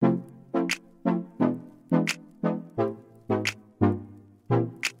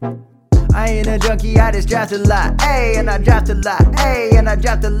ain't a junkie, I just draft a lot, ayy, and I draft a lot, ayy, and I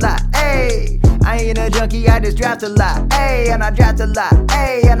draft a lot, ayy. I ain't a junkie, I just draft a lot, ayy, and I draft a lot,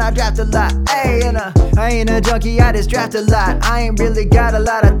 ayy, and I draft a lot, ayy, and I ain't a junkie, I just draft a lot. I ain't really got a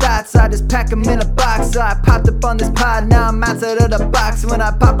lot of thoughts, I just pack them in a box. So I popped up on this pod, now I'm outside of the box. When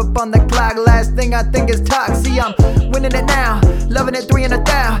I pop up on the clock, last thing I think is talk. See, I'm winning it now, loving it 3 in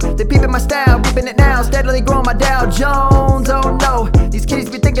 1,000. They peeping my style, reaping it now, steadily growing my Dow Jones. Oh no, these kids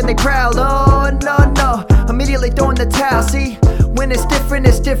be thinking they proud. Oh no, immediately throwing the towel. See, when it's different,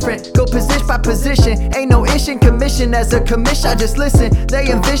 it's different. Go position by position, ain't no issue commission. As a commission, I just listen.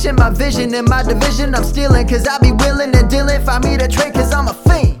 They envision my vision in my division. I'm stealing, cause I be willing and dealing. Find me the trade, cause I'm a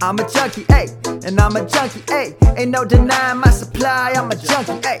fiend. I'm a junkie, ayy, and I'm a junkie, ayy. Ain't no denying my supply, I'm a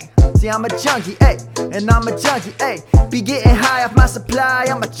junkie, ayy. See, I'm a junkie, ayy, and I'm a junkie, ayy. Be getting high off my supply,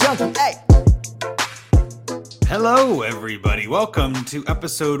 I'm a junkie, ayy. Hello, everybody. Welcome to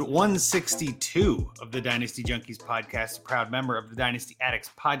episode 162 of the Dynasty Junkies podcast, a proud member of the Dynasty Addicts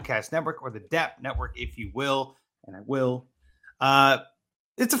Podcast Network, or the DAP Network, if you will, and I will.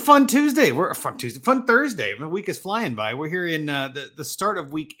 It's a fun Tuesday. Fun Thursday. The week is flying by. We're here in the start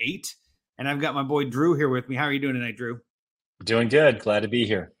of week 8, and I've got my boy Drew here with me. How are you doing tonight, Drew? Doing good. Glad to be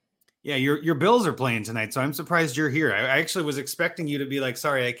here. Yeah, your Bills are playing tonight, so I'm surprised you're here. I actually was expecting you to be like,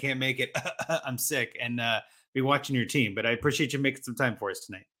 sorry, I can't make it. I'm sick, and be watching your team, but I appreciate you making some time for us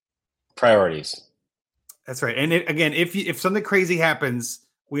tonight. Priorities. That's right. And again, if something crazy happens,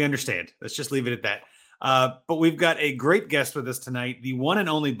 we understand. Let's just leave it at that. But we've got a great guest with us tonight, the one and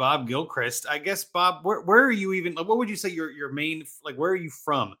only Bob Gilchrist. I guess, Bob, where are you even? What would you say your main, like, where are you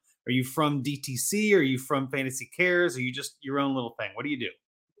from? Are you from DTC? Are you from Fantasy Cares? Are you just your own little thing? What do you do?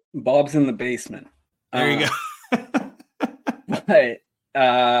 Bob's in the basement. There you go.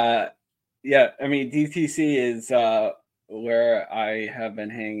 Yeah, I mean, DTC is where I have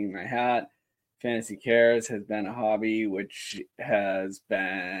been hanging my hat. Fantasy Cares has been a hobby which has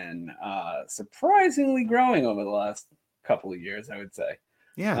been surprisingly growing over the last couple of years, I would say.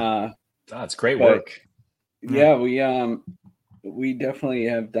 Yeah, that's great work. Yeah, we definitely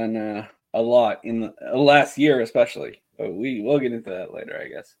have done a lot in the last year, especially. But we'll get into that later, I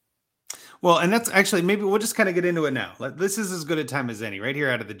guess. Well, and that's actually, maybe we'll just kind of get into it now. This is as good a time as any, right here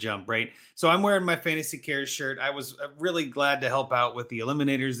out of the jump, right? So I'm wearing my Fantasy Cares shirt. I was really glad to help out with the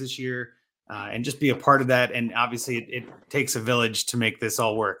Eliminators this year and just be a part of that. And obviously it takes a village to make this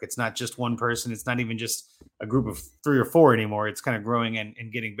all work. It's not just one person. It's not even just a group of 3 or 4 anymore. It's kind of growing and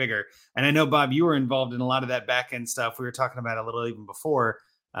getting bigger. And I know, Bob, you were involved in a lot of that back end stuff. We were talking about a little even before.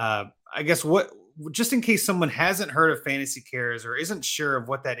 I guess just in case someone hasn't heard of Fantasy Cares or isn't sure of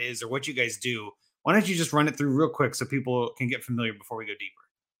what that is or what you guys do, why don't you just run it through real quick so people can get familiar before we go deeper?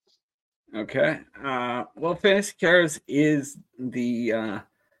 Okay. Well, Fantasy Cares is the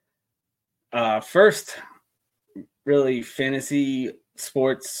first really fantasy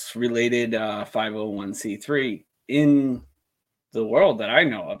sports related 501c3 in the world that I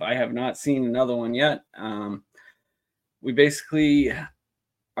know of. I have not seen another one yet. We basically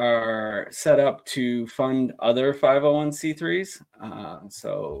are set up to fund other 501c3s.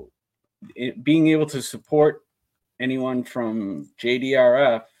 So being able to support anyone from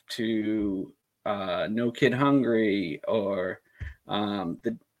JDRF to No Kid Hungry or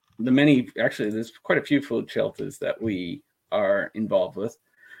the many, actually, there's quite a few food shelters that we are involved with.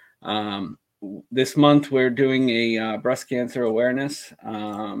 This month, we're doing a breast cancer awareness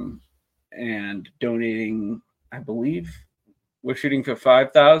and donating, I believe, we're shooting for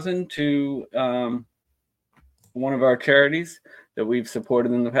 $5,000 to one of our charities that we've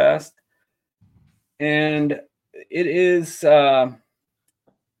supported in the past. And it is 100%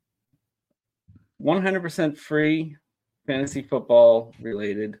 free fantasy football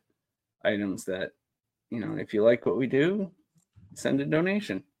related items that, if you like what we do, send a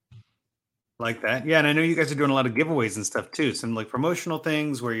donation. Like that. Yeah. And I know you guys are doing a lot of giveaways and stuff too. Some like promotional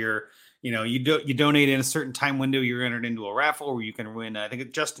things where you donate in a certain time window, you're entered into a raffle where you can win. I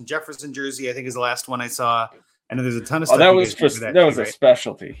think Justin Jefferson jersey, I think, is the last one I saw. I know there's a ton of stuff. That was a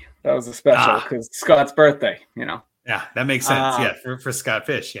specialty. That was a special because Scott's birthday, Yeah, that makes sense. For Scott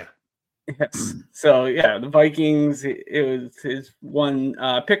Fish. Yeah. Yes. So yeah, the Vikings. It was his one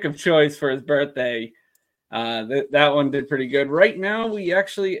pick of choice for his birthday. That one did pretty good. Right now, we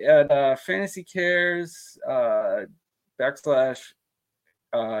actually at Fantasy Cares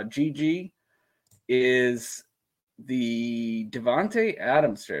 /GG is the Devontae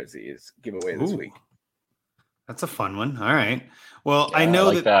Adams jersey is giveaway this week. That's a fun one. All right. Well, yeah, I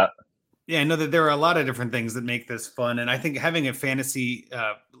know that. Yeah, I know that there are a lot of different things that make this fun, and I think having a fantasy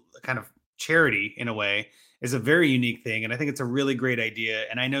kind of charity in a way is a very unique thing. And I think it's a really great idea.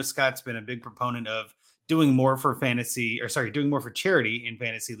 And I know Scott's been a big proponent of doing more for doing more for charity in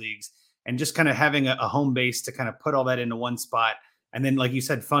fantasy leagues, and just kind of having a home base to kind of put all that into one spot. And then, like you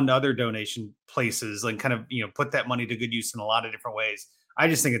said, fund other donation places and kind of, put that money to good use in a lot of different ways. I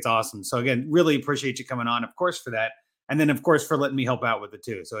just think it's awesome. So again, really appreciate you coming on, of course, for that. And then, of course, for letting me help out with it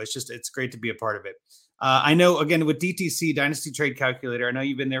too. So it's great to be a part of it. I know, again, with DTC, Dynasty Trade Calculator, I know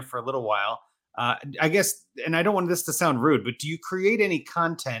you've been there for a little while. I guess, and I don't want this to sound rude, but do you create any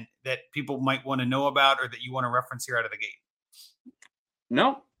content that people might want to know about or that you want to reference here out of the gate?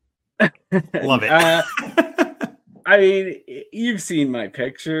 No. Love it. I mean, you've seen my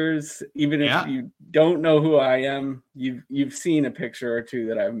pictures. Even if you don't know who I am, you've seen a picture or two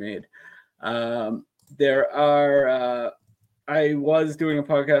that I've made. There are, I was doing a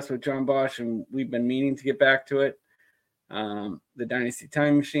podcast with John Bosch, and we've been meaning to get back to it. The Dynasty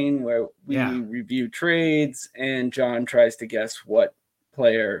Time Machine, where we review trades, and John tries to guess what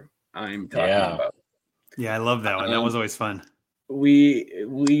player I'm talking about. Yeah, I love that one. That was always fun.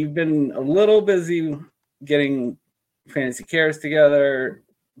 We've been a little busy getting fantasy cares together,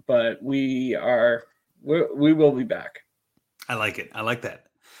 but we will be back. I like it. I like that.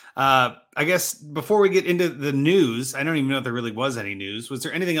 I guess before we get into the news, I don't even know if there really was any news. Was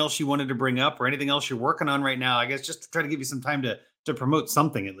there anything else you wanted to bring up or anything else you're working on right now? I guess just to try to give you some time to promote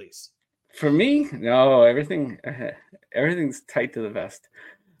something at least. For me, no, everything's tight to the vest.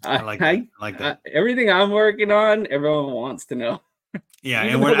 I like that. Everything I'm working on, everyone wants to know. Yeah,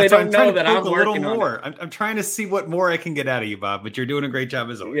 even and they don't know that I'm working more. I'm trying to see what more I can get out of you, Bob. But you're doing a great job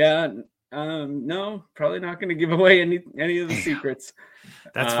as always. Yeah. No, probably not going to give away any of the secrets.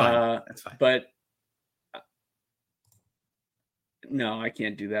 That's fine. That's fine. But no, I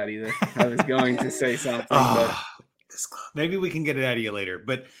can't do that either. I was going to say something, but maybe we can get it out of you later.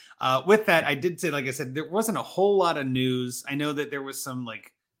 But with that, I did say, like I said, there wasn't a whole lot of news. I know that there was some,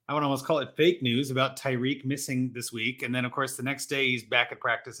 I would almost call it fake news about Tyreek missing this week. And then, of course, the next day he's back at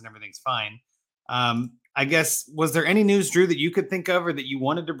practice and everything's fine. I guess, was there any news, Drew, that you could think of or that you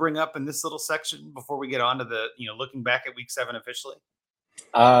wanted to bring up in this little section before we get on to the, looking back at week 7 officially?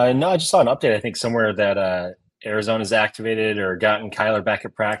 No, I just saw an update, I think, somewhere that Arizona's activated or gotten Kyler back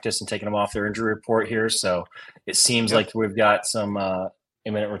at practice and taken him off their injury report here. So it seems like we've got some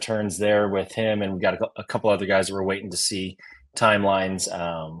imminent returns there with him. And we've got a couple other guys that we're waiting to see timelines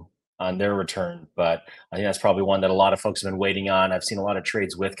on their return. But I think that's probably one that a lot of folks have been waiting on. I've seen a lot of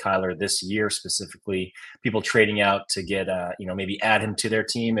trades with Kyler this year, specifically people trading out to get, maybe add him to their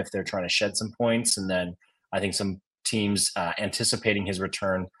team if they're trying to shed some points. And then I think some teams anticipating his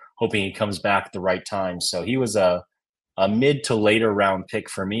return, hoping he comes back at the right time. So he was a mid to later round pick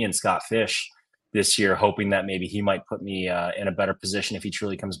for me and Scott Fish this year, hoping that maybe he might put me in a better position if he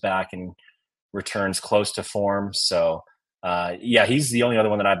truly comes back and returns close to form. So he's the only other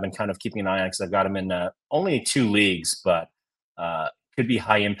one that I've been kind of keeping an eye on because I've got him in only 2 leagues, but could be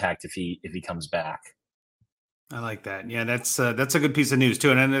high impact if he comes back. I like that. Yeah, that's a good piece of news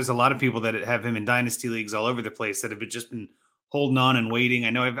too. And then there's a lot of people that have him in dynasty leagues all over the place that have just been holding on and waiting. I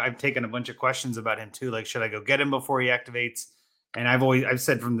know I've taken a bunch of questions about him too. Like, should I go get him before he activates? And I've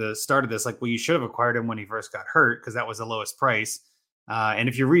said from the start of this, well, you should have acquired him when he first got hurt because that was the lowest price. And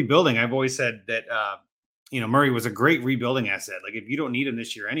if you're rebuilding, I've always said that Murray was a great rebuilding asset. If you don't need him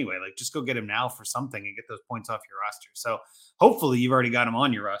this year anyway, just go get him now for something and get those points off your roster. So hopefully you've already got him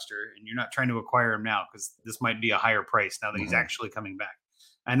on your roster and you're not trying to acquire him now because this might be a higher price now that he's actually coming back.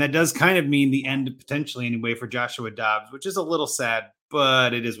 And that does kind of mean the end potentially anyway for Joshua Dobbs, which is a little sad,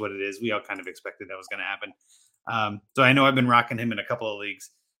 but it is what it is. We all kind of expected that was going to happen. So I know I've been rocking him in a couple of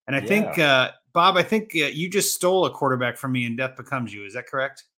leagues. And I think, Bob, you just stole a quarterback from me in Death Becomes You. Is that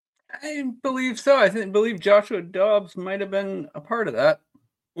correct? I believe so. I believe Joshua Dobbs might have been a part of that.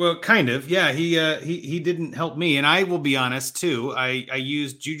 Well, kind of. Yeah, he didn't help me. And I will be honest, too. I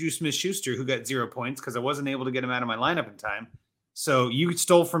used Juju Smith-Schuster, who got 0 points because I wasn't able to get him out of my lineup in time. So you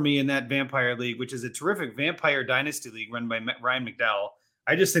stole from me in that Vampire League, which is a terrific Vampire Dynasty League run by Ryan McDowell.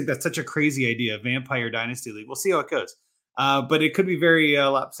 I just think that's such a crazy idea, Vampire Dynasty League. We'll see how it goes. But it could be very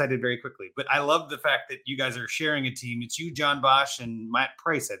lopsided very quickly. But I love the fact that you guys are sharing a team. It's you, John Bosch, and Matt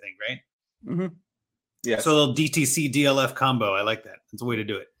Price, I think, right? Mm-hmm. Yeah. So a little DTC DLF combo. I like that. That's a way to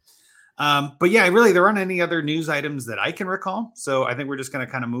do it. But yeah, really, there aren't any other news items that I can recall. So I think we're just going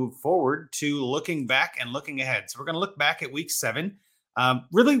to kind of move forward to looking back and looking ahead. So we're going to look back at week 7.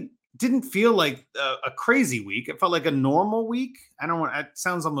 Really didn't feel like a crazy week. It felt like a normal week. It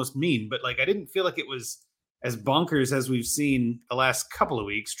sounds almost mean, but I didn't feel like it was as bonkers as we've seen the last couple of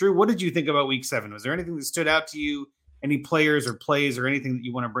weeks. Drew, what did you think about week 7? Was there anything that stood out to you any players or plays or anything that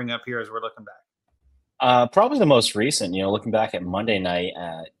you want to bring up here as we're looking back? Probably the most recent, looking back at Monday night,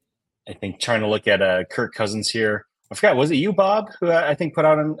 I think trying to look at Kirk Cousins here. I forgot, was it you, Bob, who I think put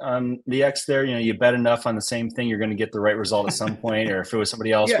out on the X there? You bet enough on the same thing, you're going to get the right result at some point, or if it was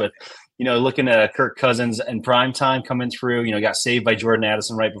somebody else. Yeah. But, looking at Kirk Cousins in prime time coming through, got saved by Jordan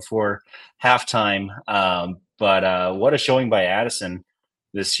Addison right before halftime. But what a showing by Addison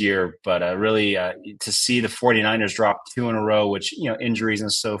this year. But really to see the 49ers drop 2 in a row, which, injuries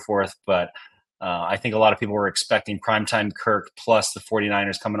and so forth. But I think a lot of people were expecting primetime Kirk plus the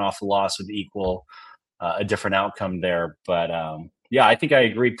 49ers coming off the loss would equal a different outcome there. But yeah, I think I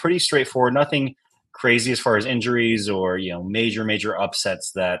agree. Pretty straightforward. Nothing crazy as far as injuries or, major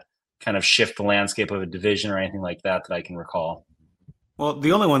upsets that kind of shift the landscape of a division or anything like that I can recall. Well,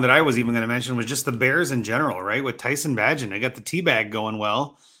 the only one that I was even going to mention was just the Bears in general, right? With Tyson Bagent, they got the teabag going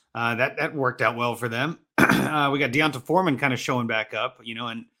well. That worked out well for them. We got Deonta Foreman kind of showing back up,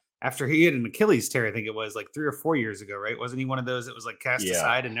 and after he had an Achilles tear, I think it was like 3 or 4 years ago, right? Wasn't he one of those that was like cast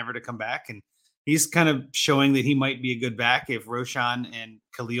aside and never to come back? And he's kind of showing that he might be a good back. If Roshan and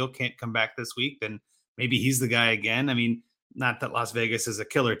Khalil can't come back this week, then maybe he's the guy again. I mean, not that Las Vegas is a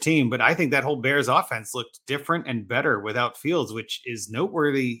killer team, but I think that whole Bears offense looked different and better without Fields, which is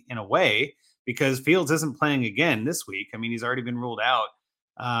noteworthy in a way because Fields isn't playing again this week. I mean, he's already been ruled out.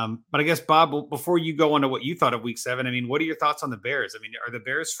 But I guess, Bob, before you go on to what you thought of week 7, I mean, what are your thoughts on the Bears? I mean, are the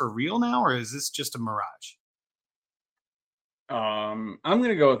Bears for real now, or is this just a mirage? I'm going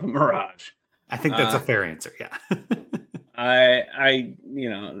to go with a mirage. I think that's a fair answer. Yeah. I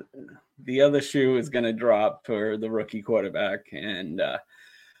the other shoe is going to drop for the rookie quarterback, and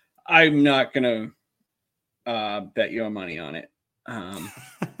I'm not going to bet your money on it.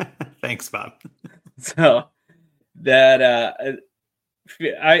 Thanks, Bob. So that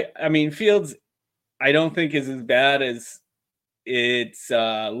I mean, Fields, I don't think is as bad as it's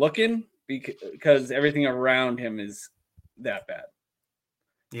looking because everything around him is that bad.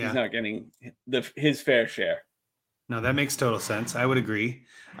 Yeah. He's not getting his fair share. No, that makes total sense. I would agree.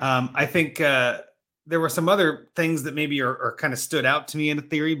 I think there were some other things that maybe are kind of stood out to me in a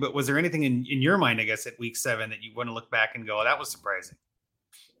theory, but was there anything in your mind, I guess, at week 7 that you want to look back and go, oh, that was surprising?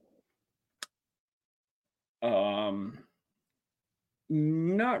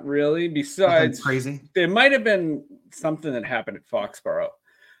 Not really. Besides, crazy. There might have been something that happened at Foxborough.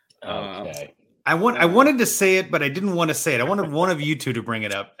 Okay. I wanted to say it, but I didn't want to say it. I wanted one of you two to bring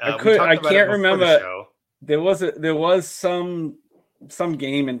it up. I can't remember. There was some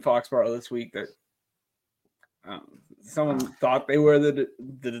game in Foxborough this week that someone thought they were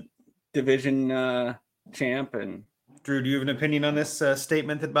the division champ. And Drew, do you have an opinion on this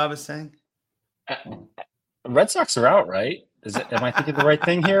statement that Bob is saying? Red Sox are out, right? Am I thinking the right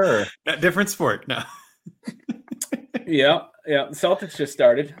thing here? Or? Different sport. No. Yeah. Celtics just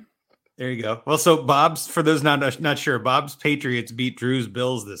started. There you go. Well, so Bob's, for those not sure, Bob's Patriots beat Drew's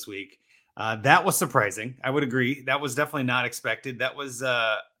Bills this week. That was surprising. I would agree. That was definitely not expected. That was,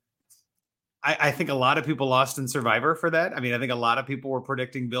 I think a lot of people lost in Survivor for that. I mean, I think a lot of people were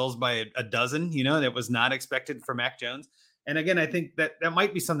predicting Bills by a dozen, that was not expected for Mac Jones. And again, I think that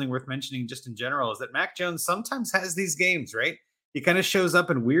might be something worth mentioning just in general is that Mac Jones sometimes has these games, right? He kind of shows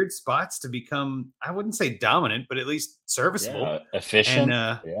up in weird spots to become, I wouldn't say dominant, but at least serviceable. Efficient.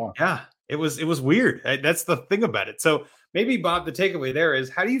 And, it was weird. That's the thing about it. So maybe, Bob, the takeaway there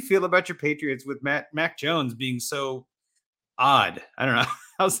is, how do you feel about your Patriots with Mac Jones being so odd? I don't know.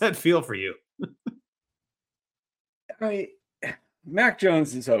 How's that feel for you? Mac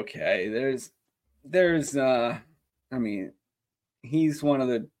Jones is okay. I mean, he's one of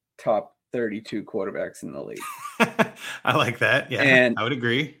the top 32 quarterbacks in the league. I like that. Yeah, and I would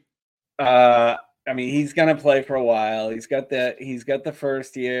agree. I mean, he's gonna play for a while. He's got the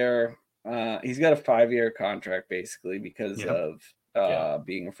first year. He's got a 5-year contract basically because of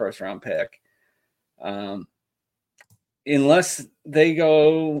being a first round pick. Unless they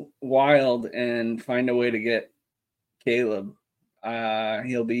go wild and find a way to get Caleb,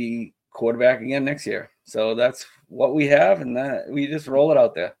 he'll be quarterback again next year. So that's what we have, and that we just roll it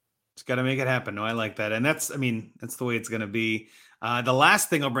out there. Just got to make it happen. No, I like that. And that's the way it's going to be. The last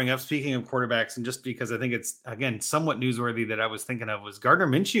thing I'll bring up, speaking of quarterbacks, and just because I think it's, again, somewhat newsworthy that I was thinking of, was Gardner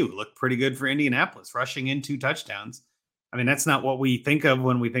Minshew looked pretty good for Indianapolis, rushing in 2 touchdowns. I mean, that's not what we think of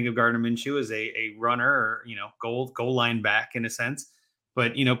when we think of Gardner Minshew as a runner or, goal line back in a sense.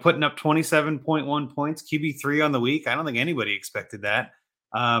 But, putting up 27.1 points, QB3 on the week, I don't think anybody expected that.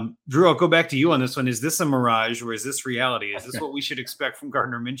 Drew, I'll go back to you on this one. Is this a mirage or is this reality? Is this what we should expect from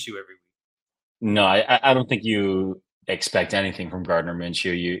Gardner Minshew every week? No, I don't think you expect anything from Gardner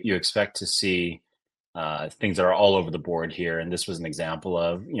Minshew. You expect to see things that are all over the board here. And this was an example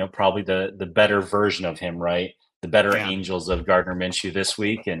of, probably the better version of him, right? The better angels of Gardner Minshew this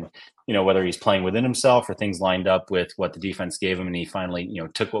week. And, whether he's playing within himself or things lined up with what the defense gave him and he finally,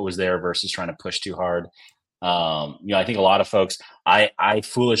 took what was there versus trying to push too hard. I think a lot of folks, I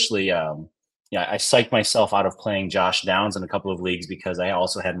foolishly, I psyched myself out of playing Josh Downs in a couple of leagues because I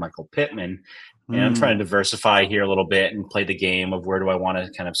also had Michael Pittman. And I'm trying to diversify here a little bit and play the game of where do I want to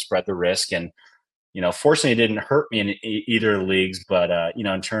kind of spread the risk. And, fortunately, it didn't hurt me in either of the leagues. But,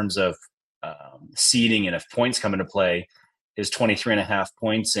 in terms of seeding and if points come into play, his 23.5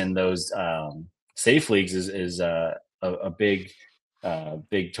 points in those safe leagues is a big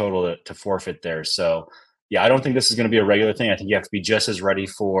total to forfeit there. So, I don't think this is going to be a regular thing. I think you have to be just as ready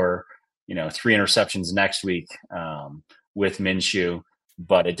for, 3 interceptions next week with Minshew.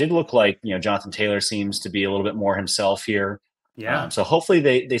 But it did look like, Jonathan Taylor seems to be a little bit more himself here. Yeah. So hopefully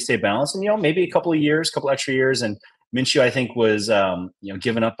they stay balanced and, maybe a couple extra years. And Minshew, I think, was,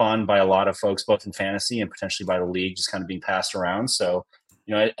 given up on by a lot of folks, both in fantasy and potentially by the league, just kind of being passed around. So,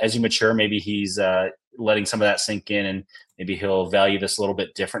 as you mature, maybe he's letting some of that sink in and maybe he'll value this a little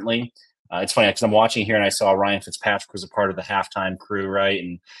bit differently. It's funny because I'm watching here and I saw Ryan Fitzpatrick was a part of the halftime crew, right?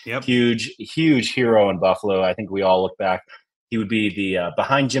 And huge hero in Buffalo. I think we all look back. He would be the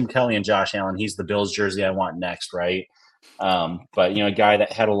behind Jim Kelly and Josh Allen. He's the Bills jersey I want next, right? But, a guy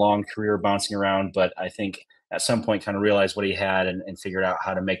that had a long career bouncing around, but I think at some point kind of realized what he had and figured out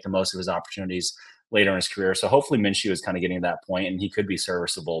how to make the most of his opportunities later in his career. So hopefully Minshew is kind of getting to that point and he could be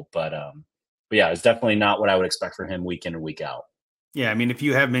serviceable. But yeah, it's definitely not what I would expect from him week in and week out. Yeah, I mean, if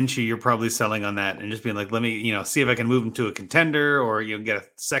you have Minshew, you're probably selling on that and just being like, let me, see if I can move him to a contender or get a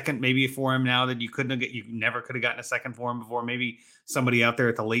second maybe for him now that you never could have gotten a second for him before. Maybe somebody out there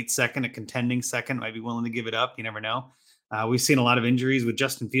at the late second, a contending second might be willing to give it up. You never know. We've seen a lot of injuries with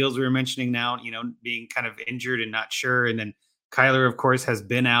Justin Fields. We were mentioning now, being kind of injured and not sure. And then Kyler, of course, has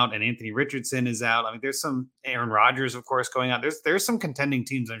been out and Anthony Richardson is out. I mean, there's some Aaron Rodgers, of course, going out. There's some contending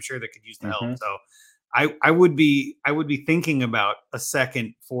teams I'm sure that could use the help. So I would be thinking about a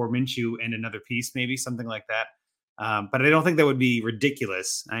second for Minshew and another piece, maybe something like that. But I don't think that would be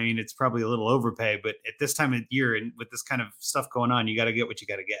ridiculous. I mean, it's probably a little overpay, but at this time of year and with this kind of stuff going on, you got to get what you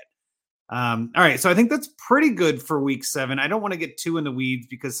got to get. All right. So I think that's pretty good for week 7. I don't want to get too in the weeds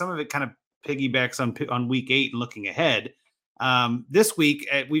because some of it kind of piggybacks on week 8 and looking ahead. This week,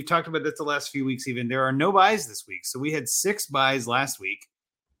 we've talked about this the last few weeks, even there are no buys this week. So we had 6 buys last week.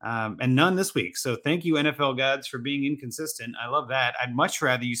 And none this week. So thank you, NFL gods, for being inconsistent. I love that. I'd much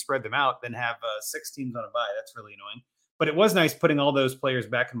rather you spread them out than have 6 teams on a bye. That's really annoying. But it was nice putting all those players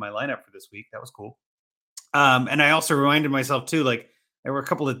back in my lineup for this week. That was cool. And I also reminded myself, too, like there were a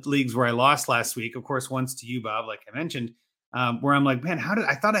couple of leagues where I lost last week. Of course, once to you, Bob, like I mentioned, where I'm like, man,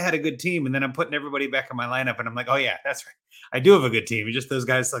 I thought I had a good team. And then I'm putting everybody back in my lineup. And I'm like, oh, yeah, that's right. I do have a good team. It's just those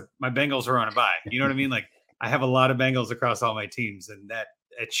guys, like my Bengals are on a bye. You know what I mean? Like I have a lot of Bengals across all my teams. And that,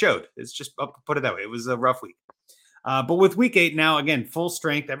 it showed. It's just, I'll put it that way. It was a rough week. But with week 8 now, again, full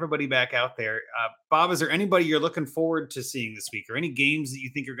strength, everybody back out there. Bob, is there anybody you're looking forward to seeing this week or any games that you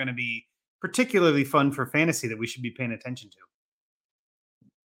think are going to be particularly fun for fantasy that we should be paying attention to?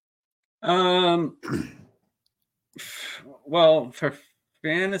 Well, for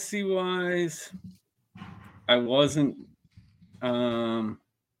fantasy wise, I wasn't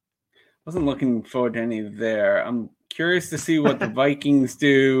looking forward to any there. I'm curious to see what the Vikings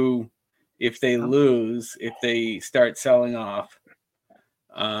do if they lose, if they start selling off.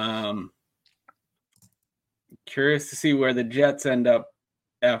 Curious to see where the Jets end up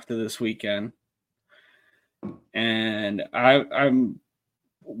after this weekend. And I'm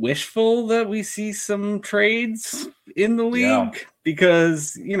wishful that we see some trades in the league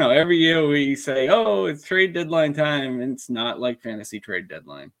because, every year we say, oh, it's trade deadline time. And it's not like fantasy trade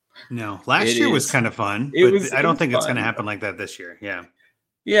deadline. No, last year was kind of fun. I don't think it's going to happen like that this year. Yeah.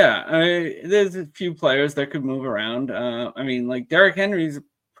 Yeah. There's a few players that could move around. Like Derrick Henry's a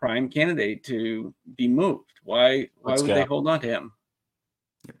prime candidate to be moved. Why would they hold on to him?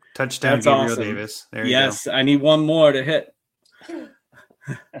 Touchdown, That's Gabriel awesome. Davis. There you go. I need one more to hit.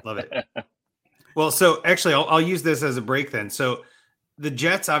 Love it. Well, so actually, I'll use this as a break then. So the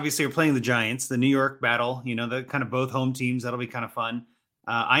Jets obviously are playing the Giants, the New York battle. They're kind of both home teams. That'll be kind of fun.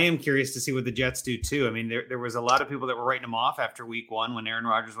 I am curious to see what the Jets do too. I mean, there was a lot of people that were writing them off after week 1 when Aaron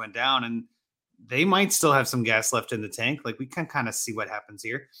Rodgers went down, and they might still have some gas left in the tank. Like we can kind of see what happens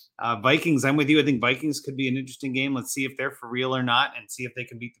here. Vikings, I'm with you. I think Vikings could be an interesting game. Let's see if they're for real or not and see if they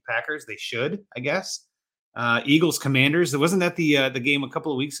can beat the Packers. They should, I guess. Eagles, Commanders. Wasn't that the game a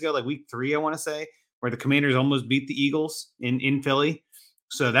couple of weeks ago, like week 3, I want to say, where the Commanders almost beat the Eagles in Philly.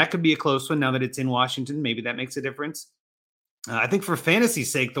 So that could be a close one now that it's in Washington. Maybe that makes a difference. I think for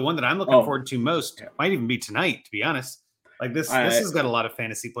fantasy's sake, the one that I'm looking forward to most might even be tonight, to be honest. Like this has got a lot of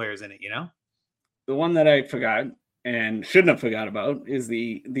fantasy players in it, The one that I forgot and shouldn't have forgot about is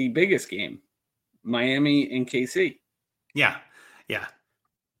the biggest game, Miami and KC. Yeah.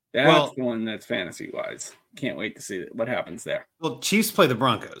 That's the one that's fantasy-wise. Can't wait to see what happens there. Well, Chiefs play the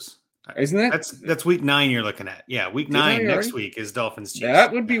Broncos. Isn't it? That's week 9 you're looking at. Yeah, week 9 next week is Dolphins Chiefs.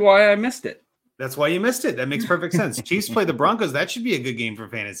 That would be why I missed it. That's why you missed it. That makes perfect sense. Chiefs play the Broncos. That should be a good game for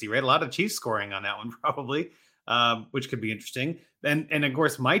fantasy, right? A lot of Chiefs scoring on that one probably, which could be interesting. And of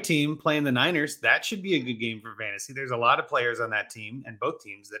course, my team playing the Niners, that should be a good game for fantasy. There's a lot of players on that team and both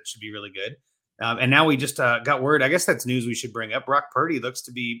teams that should be really good. And now we just got word, I guess that's news we should bring up. Brock Purdy looks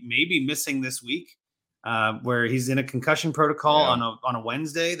to be maybe missing this week, where he's in a concussion protocol on a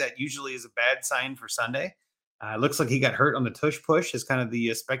Wednesday. That usually is a bad sign for Sunday. Looks like he got hurt on the tush push is kind of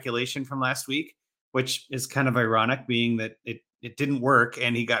the speculation from last week, which is kind of ironic being that it didn't work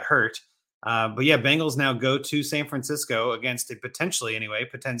and he got hurt. But yeah, Bengals now go to San Francisco against against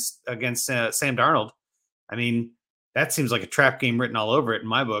Sam Darnold. I mean, that seems like a trap game written all over it in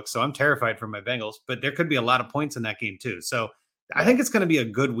my book. So I'm terrified for my Bengals, but there could be a lot of points in that game too. So I think it's going to be a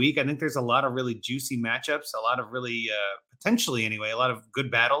good week. I think there's a lot of really juicy matchups, a lot of really potentially anyway, a lot of good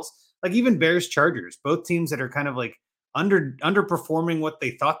battles. Like even Bears Chargers, both teams that are kind of like underperforming what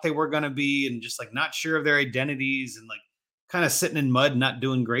they thought they were going to be and just like not sure of their identities and like kind of sitting in mud, not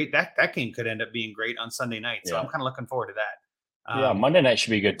doing great. That game could end up being great on Sunday night. So I'm kind of looking forward to that. Monday night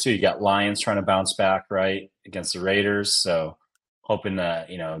should be good too. You got Lions trying to bounce back right against the Raiders. So hoping that,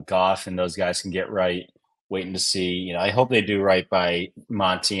 Goff and those guys can get right, waiting to see, I hope they do right by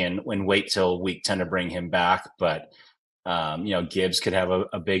Monty and wait till week 10 to bring him back. But, Gibbs could have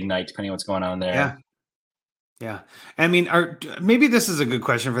a big night depending on what's going on there. Yeah. I mean, maybe this is a good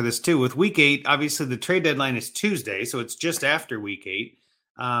question for this too. With week 8, obviously the trade deadline is Tuesday, so it's just after week 8.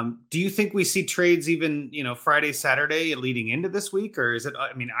 Do you think we see trades even, Friday, Saturday leading into this week? Or is it,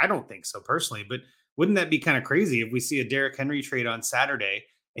 I mean, I don't think so personally, but wouldn't that be kind of crazy if we see a Derrick Henry trade on Saturday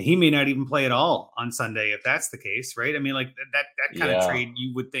and he may not even play at all on Sunday if that's the case, right? I mean, like that kind of trade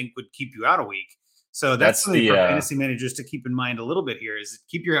you would think would keep you out a week. So that's something for fantasy managers to keep in mind a little bit here is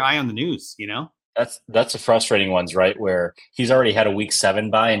keep your eye on the news, That's the frustrating ones, right? Where he's already had a week 7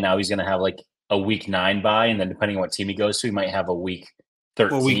 bye and now he's going to have like a week 9 bye. And then depending on what team he goes to, he might have a week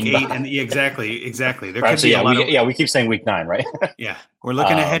 13. Well, week 8. And exactly. There could be we keep saying week 9, right? Yeah. We're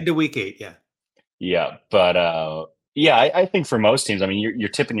looking ahead to week 8. Yeah. Yeah. But I think for most teams, I mean, you're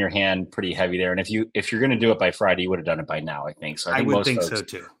tipping your hand pretty heavy there. And if you're going to do it by Friday, you would have done it by now, I think. So I think would most think folks so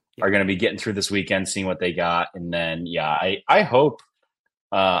too. Are going to be getting through this weekend, seeing what they got. And then, I hope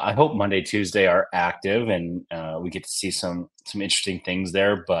Monday, Tuesday are active and we get to see some interesting things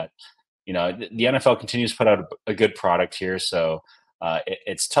there. But, the NFL continues to put out a good product here. So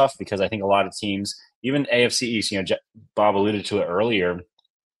it's tough because I think a lot of teams, even AFC East, Bob alluded to it earlier,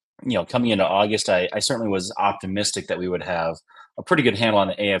 coming into August, I certainly was optimistic that we would have a pretty good handle on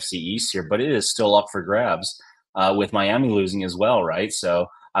the AFC East here, but it is still up for grabs with Miami losing as well, right? So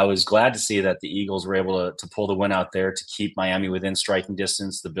I was glad to see that the Eagles were able to pull the win out there to keep Miami within striking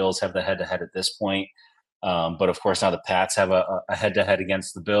distance. The Bills have the head-to-head at this point. But, of course, now the Pats have a head-to-head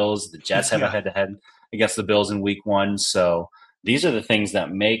against the Bills. The Jets have a head-to-head against the Bills in week 1. So these are the things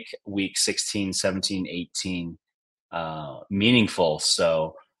that make week 16, 17, 18 meaningful.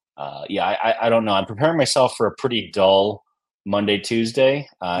 So, I don't know. I'm preparing myself for a pretty dull Monday, Tuesday,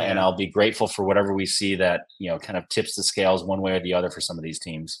 and I'll be grateful for whatever we see that, kind of tips the scales one way or the other for some of these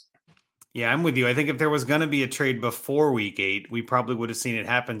teams. Yeah, I'm with you. I think if there was going to be a trade before week 8, we probably would have seen it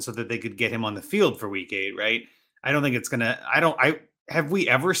happen so that they could get him on the field for week 8, right? I don't think it's going to, have we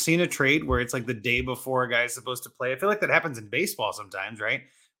ever seen a trade where it's like the day before a guy's supposed to play? I feel like that happens in baseball sometimes, right?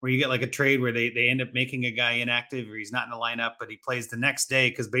 Where you get like a trade where they end up making a guy inactive or he's not in the lineup, but he plays the next day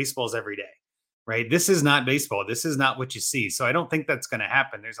because baseball's every day. Right. This is not baseball. This is not what you see. So I don't think that's going to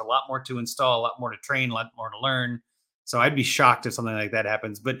happen. There's a lot more to install, a lot more to train, a lot more to learn. So I'd be shocked if something like that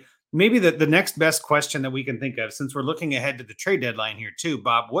happens. But maybe the next best question that we can think of, since we're looking ahead to the trade deadline here too,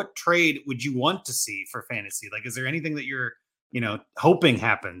 Bob, what trade would you want to see for fantasy? Like, is there anything that you're, hoping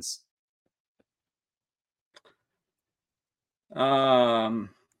happens?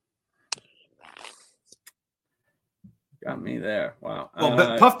 Got me there. Wow. Well,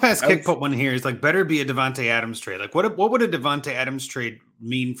 but Puff Pass Kick put one here. Is like better be a Devontae Adams trade. Like what would a Devontae Adams trade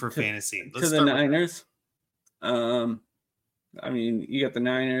mean for fantasy? Let's to the Niners. I mean, you got the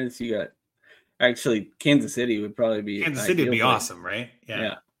Niners. You got actually Kansas City would probably be Kansas City would be awesome, right?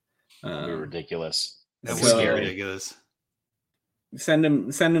 Yeah. That'd be ridiculous. That would be ridiculous. send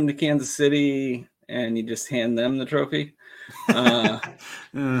him to Kansas City, and you just hand them the trophy.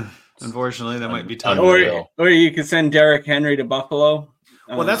 Unfortunately, that might be tough. Or you could send Derrick Henry to Buffalo.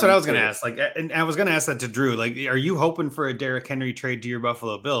 Well, that's what I was going to ask. Like, and I was going to ask that to Drew. Like, are you hoping for a Derrick Henry trade to your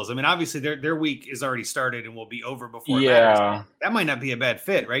Buffalo Bills? I mean, obviously their week is already started and will be over before it matters. That might not be a bad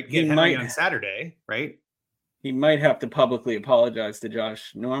fit, right? Get Henry on Saturday, right? He might have to publicly apologize to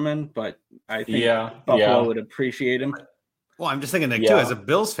Josh Norman, but I think Buffalo would appreciate him. Well, I'm just thinking that too. As a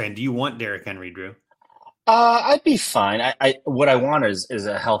Bills fan, do you want Derrick Henry, Drew? I'd be fine. What I want is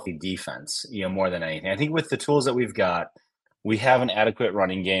a healthy defense, more than anything. I think with the tools that we've got, we have an adequate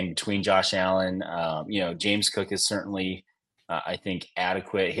running game between Josh Allen. James Cook is certainly, I think,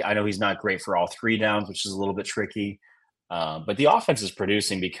 adequate. I know he's not great for all 3 downs, which is a little bit tricky. But the offense is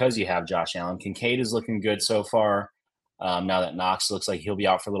producing because you have Josh Allen. Kincaid is looking good so far. Now that Knox looks like he'll be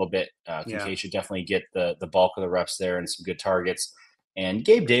out for a little bit. Kincaid should definitely get the bulk of the reps there and some good targets. And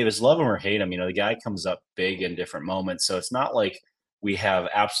Gabe Davis, love him or hate him, the guy comes up big in different moments. So it's not like we have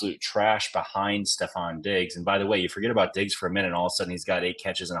absolute trash behind Stephon Diggs. And by the way, you forget about Diggs for a minute, and all of a sudden he's got 8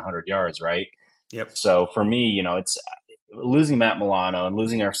 catches and 100 yards, right? Yep. So for me, it's losing Matt Milano and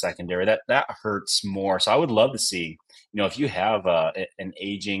losing our secondary, that hurts more. So I would love to see, if you have an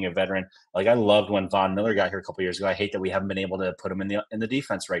aging, a veteran, like I loved when Von Miller got here a couple years ago. I hate that we haven't been able to put him in the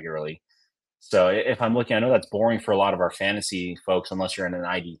defense regularly. So if I'm looking, I know that's boring for a lot of our fantasy folks, unless you're in an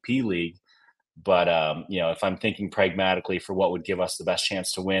IDP league. But, if I'm thinking pragmatically for what would give us the best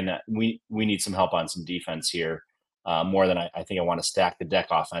chance to win, we need some help on some defense here, more than I think I want to stack the deck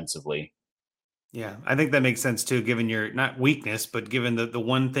offensively. Yeah, I think that makes sense too, given your not weakness, but given the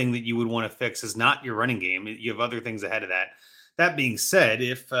one thing that you would want to fix is not your running game. You have other things ahead of that. That being said,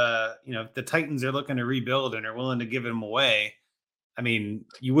 if the Titans are looking to rebuild and are willing to give him away, I mean,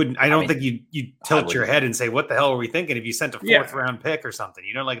 you wouldn't. I don't think you'd tilt your head and say, "What the hell were we thinking?" If you sent a 4th round pick or something,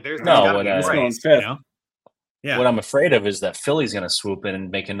 there's no. What I'm afraid of is that Philly's going to swoop in and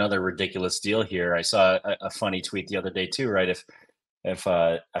make another ridiculous deal here. I saw a funny tweet the other day too, right? If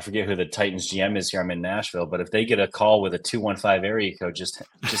I forget who the Titans GM is here, I'm in Nashville, but if they get a call with a 215 area code, just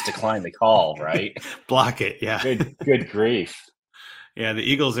decline the call, right? Block it. Yeah. Good grief. Yeah. The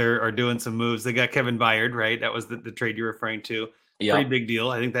Eagles are doing some moves. They got Kevin Byard, right? That was the trade you're referring to. Yep. Pretty big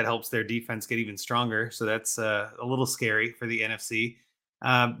deal. I think that helps their defense get even stronger. So that's a little scary for the NFC.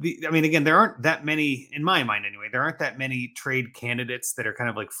 Again, there aren't that many, in my mind anyway, there aren't that many trade candidates that are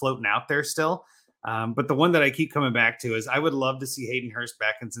kind of like floating out there still. But the one that I keep coming back to is I would love to see Hayden Hurst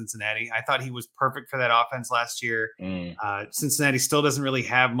back in Cincinnati. I thought he was perfect for that offense last year. Cincinnati still doesn't really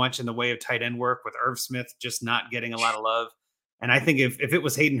have much in the way of tight end work, with Irv Smith just not getting a lot of love. And I think if it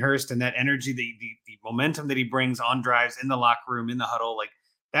was Hayden Hurst and that energy, the momentum that he brings on drives in the locker room, in the huddle, like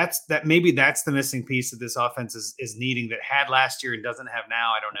maybe that's the missing piece that this offense is needing, that had last year and doesn't have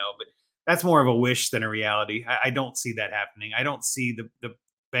now. I don't know, but that's more of a wish than a reality. I don't see that happening. I don't see the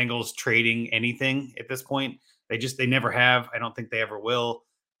Bengals trading anything at this point. They never have. I don't think they ever will.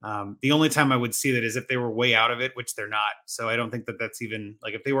 The only time I would see that is if they were way out of it, which they're not. So I don't think that's even,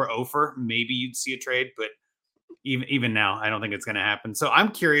 like, if they were over, maybe you'd see a trade, but even now, I don't think it's going to happen. So I'm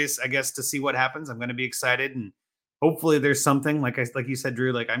curious, I guess, to see what happens. I'm going to be excited, and hopefully there's something, like you said,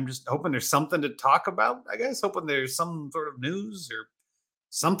 Drew, like I'm just hoping there's something to talk about, I guess, hoping there's some sort of news or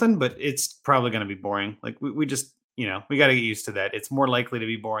something, but it's probably going to be boring. Like we just, we got to get used to that. It's more likely to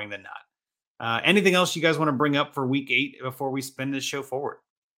be boring than not. Anything else you guys want to bring up for week 8 before we spin this show forward?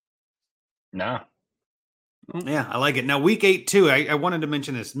 No. Yeah, I like it. Now, week 8 too, I wanted to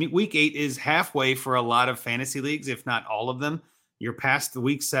mention this. Week 8 is halfway for a lot of fantasy leagues, if not all of them. You're past the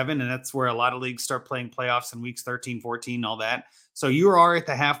week 7, and that's where a lot of leagues start playing playoffs in weeks 13, 14, all that. So you are at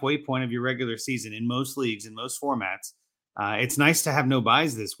the halfway point of your regular season in most leagues, in most formats. It's nice to have no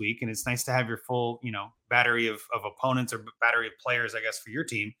buys this week, and it's nice to have your full, battery of opponents, or battery of players, I guess, for your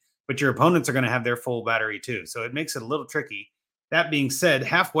team. But your opponents are going to have their full battery too. So it makes it a little tricky. That being said,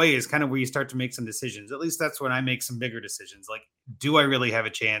 halfway is kind of where you start to make some decisions. At least that's when I make some bigger decisions. Like, do I really have a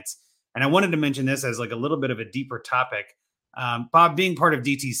chance? And I wanted to mention this as like a little bit of a deeper topic. Bob, being part of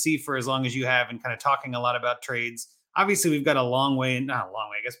DTC for as long as you have and kind of talking a lot about trades, obviously we've got a long way, not a long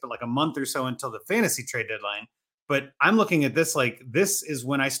way, I guess, but like a month or so until the fantasy trade deadline. But I'm looking at this like this is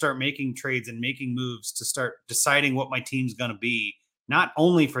when I start making trades and making moves to start deciding what my team's going to be, not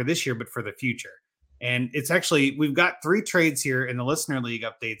only for this year, but for the future. And it's actually, we've got 3 trades here in the Listener League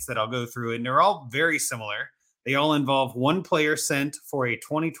updates that I'll go through, and they're all very similar. They all involve one player sent for a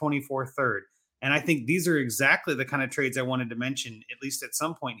 2024 third. And I think these are exactly the kind of trades I wanted to mention, at least at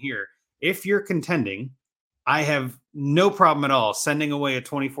some point here. If you're contending, I have no problem at all sending away a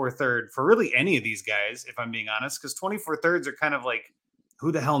 24 third for really any of these guys, if I'm being honest, because 24 thirds are kind of like,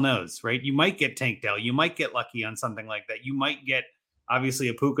 who the hell knows, right? You might get Tank Dell. You might get lucky on something like that. You might get, obviously,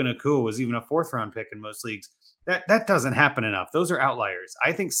 a Puka Nakua was even a 4th round pick in most leagues. That doesn't happen enough. Those are outliers.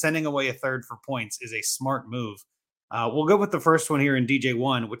 I think sending away a third for points is a smart move. We'll go with the first one here in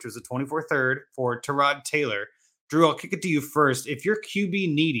DJ1, which was a 24 third for Tyrod Taylor. Drew, I'll kick it to you first. If you're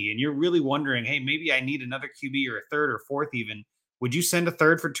QB needy and you're really wondering, hey, maybe I need another QB or a third or fourth even, would you send a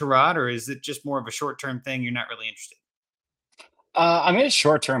third for Tyrod, or is it just more of a short-term thing? You're not really interested? I mean, it's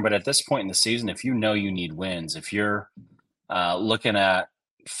short term, but at this point in the season, if you know you need wins, if you're looking at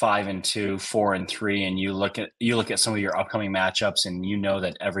 5-2, 4-3, and you look at some of your upcoming matchups, and you know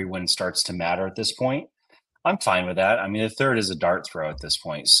that every win starts to matter at this point, I'm fine with that. I mean, the third is a dart throw at this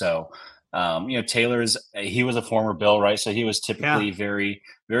point. So, he was a former Bill, right? So he was typically very,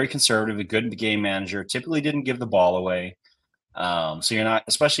 very conservative, a good game manager, typically didn't give the ball away. So you're not,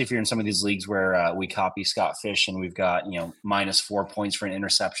 especially if you're in some of these leagues where we copy Scott Fish and we've got, -4 points for an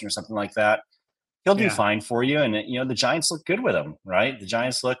interception or something like that. He'll do fine for you. And, the Giants look good with him, right? The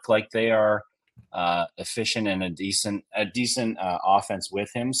Giants look like they are efficient and a decent offense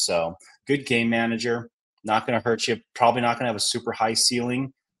with him. So good game manager, not going to hurt you. Probably not going to have a super high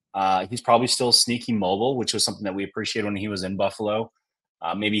ceiling. He's probably still sneaky mobile, which was something that we appreciated when he was in Buffalo.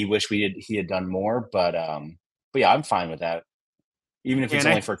 Maybe he wished he had done more, but yeah, I'm fine with that, even if it's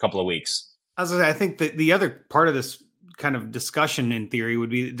only for a couple of weeks. I think that the other part of this kind of discussion in theory would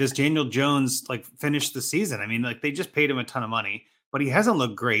be, does Daniel Jones finish the season? I mean, they just paid him a ton of money, but he hasn't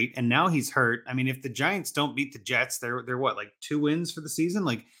looked great, and now he's hurt. I mean, if the Giants don't beat the Jets, they're what, 2 wins for the season?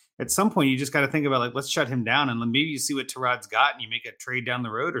 At some point, you just got to think about let's shut him down, and maybe you see what Tyrod's got, and you make a trade down the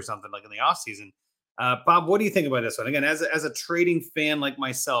road or something in the offseason. Bob, what do you think about this one? Again, as a trading fan like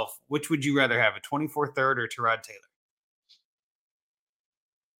myself, which would you rather have, a 24 third or Tyrod Taylor?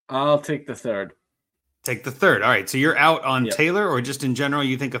 I'll take the third. Take the third. All right. So you're out on Taylor, or just in general,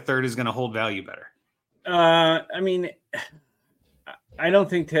 you think a third is going to hold value better? I mean, I don't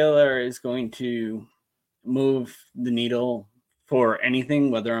think Taylor is going to move the needle for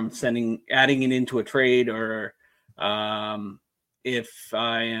anything, whether I'm adding it into a trade or if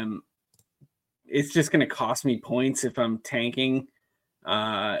I am, it's just going to cost me points if I'm tanking.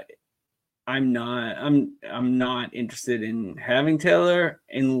 I'm not interested in having Taylor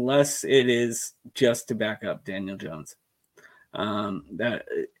unless it is just to back up Daniel Jones.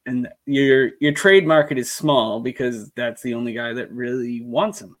 And your trade market is small because that's the only guy that really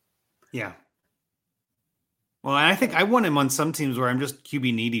wants him. Yeah. Well, I think I want him on some teams where I'm just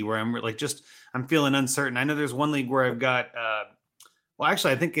QB needy, where I'm I'm feeling uncertain. I know there's one league where I've got,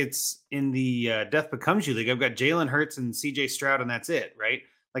 I think it's in the Death Becomes You league. I've got Jalen Hurts and CJ Stroud, and that's it, right?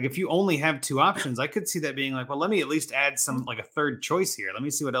 If you only have 2 options, I could see that being let me at least add some, a third choice here. Let me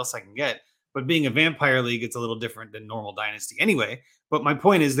see what else I can get. But being a vampire league, it's a little different than normal Dynasty anyway. But my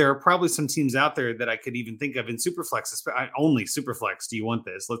point is, there are probably some teams out there that I could even think of in Superflex. Only Superflex do you want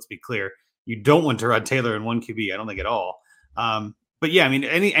this? Let's be clear. You don't want Tyrod Taylor in 1 QB. I don't think at all. But yeah, I mean,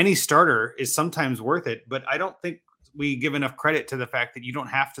 any starter is sometimes worth it. But I don't think we give enough credit to the fact that you don't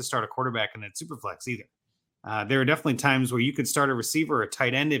have to start a quarterback in that Superflex either. There are definitely times where you could start a receiver or a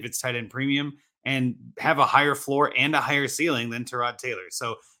tight end if it's tight end premium and have a higher floor and a higher ceiling than Tyrod Taylor.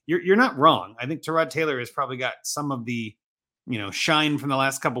 So you're not wrong. I think Tyrod Taylor has probably got some of the, shine from the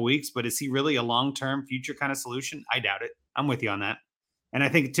last couple of weeks, but is he really a long-term future kind of solution? I doubt it. I'm with you on that. And I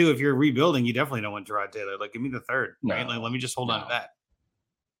think too, if you're rebuilding, you definitely don't want Tyrod Taylor. Give me the third, right? Let me just hold on to that.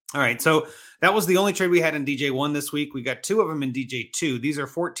 All right. So that was the only trade we had in DJ1 this week. We got 2 of them in DJ2. These are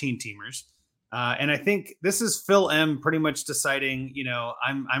 14 teamers. And I think this is Phil M pretty much deciding,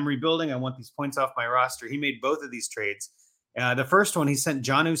 I'm rebuilding. I want these points off my roster. He made both of these trades. The first one, he sent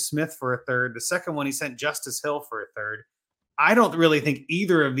Jonnu Smith for a third. The second one, he sent Justice Hill for a third. I don't really think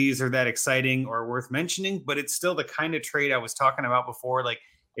either of these are that exciting or worth mentioning, but it's still the kind of trade I was talking about before.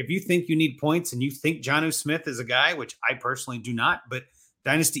 If you think you need points and you think Jonnu Smith is a guy, which I personally do not, but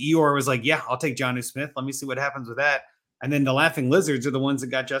Dynasty Eeyore was yeah, I'll take Jonnu Smith. Let me see what happens with that. And then the Laughing Lizards are the ones that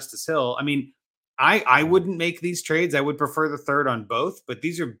got Justice Hill. I mean, I wouldn't make these trades. I would prefer the third on both, but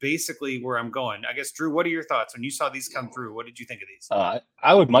these are basically where I'm going. I guess, Drew, what are your thoughts when you saw these come through? What did you think of these?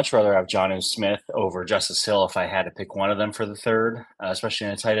 I would much rather have Jonnu Smith over Justice Hill if I had to pick one of them for the third, especially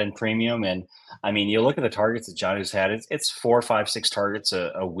in a tight end premium. And I mean, you look at the targets that Jonnu's had, it's 4, 5, 6 targets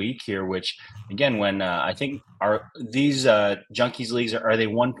a week here, which again, when I think are these Junkies leagues, are they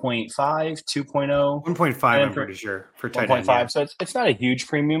 1.5, 2.0? 1.5, I'm pretty sure, for tight end. 1.5. So it's not a huge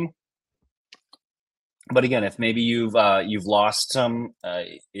premium. But again, if maybe you've lost some,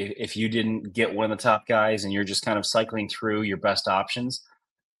 if you didn't get one of the top guys and you're just kind of cycling through your best options,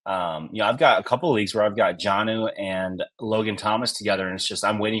 I've got a couple of leagues where I've got Jonnu and Logan Thomas together, and it's just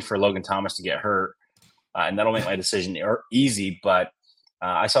I'm waiting for Logan Thomas to get hurt, and that'll make my decision easy. But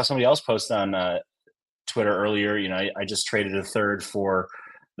I saw somebody else post on Twitter earlier. I just traded a third for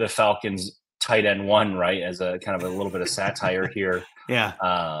the Falcons tight end 1, right, as a kind of a little bit of satire here.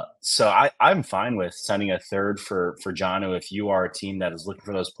 Yeah. So I'm fine with sending a third for Jonnu if you are a team that is looking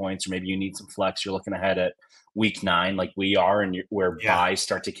for those points, or maybe you need some flex. You're looking ahead at week 9 like we are, and where buys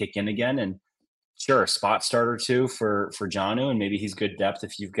start to kick in again. And sure, spot starter too for Jonnu, and maybe he's good depth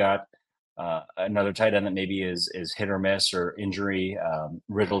if you've got another tight end that maybe is hit or miss or injury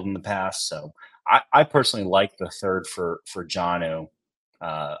riddled in the past. So I personally like the third for Jonnu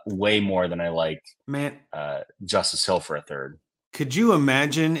way more than I like Justice Hill for a third. Could you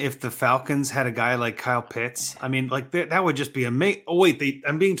imagine if the Falcons had a guy like Kyle Pitts? I mean, like that would just be amazing. Oh wait,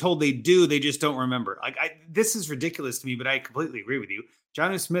 I'm being told they do. They just don't remember. This is ridiculous to me, but I completely agree with you.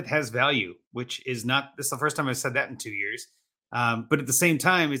 Jonnu Smith has value, which is not. This is the first time I've said that in 2 years. But at the same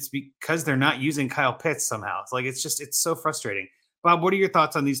time, it's because they're not using Kyle Pitts somehow. It's so frustrating. Bob, what are your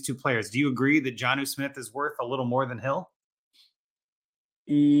thoughts on these two players? Do you agree that Jonnu Smith is worth a little more than Hill?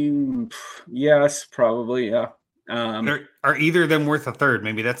 Yes, probably. Yeah. Are either of them worth a third?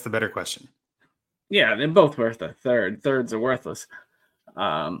 Maybe that's the better question. Yeah, they're both worth a third. Thirds are worthless.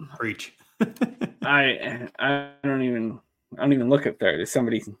 Preach. I don't even look at third. If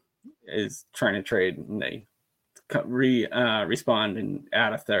somebody is trying to trade and they respond and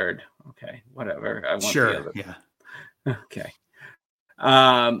add a third, okay, whatever. I want sure. The other. Yeah. Okay.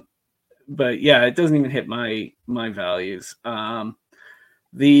 But yeah, it doesn't even hit my values.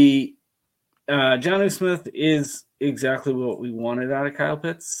 The Jonnu Smith is exactly what we wanted out of Kyle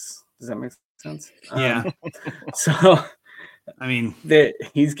Pitts. Does that make sense? Yeah. So, I mean,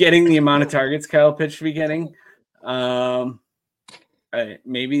 he's getting the amount of targets Kyle Pitts should be getting.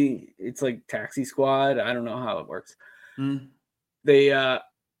 Maybe it's like Taxi Squad. I don't know how it works. But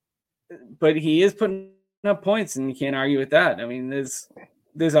he is putting up points, and you can't argue with that. I mean,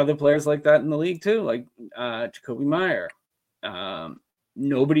 there's other players like that in the league too, like Jacoby Meyer.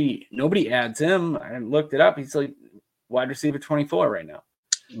 Nobody adds him. I looked it up. He's like wide receiver 24 right now.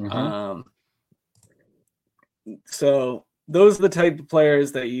 Mm-hmm. So those are the type of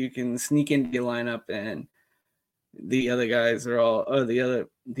players that you can sneak into your lineup, and the other guys are all the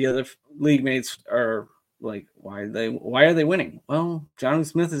other league mates are like, why are they winning? Well, Jonnu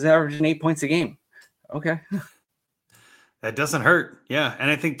Smith is averaging 8 points a game. Okay. That doesn't hurt. Yeah.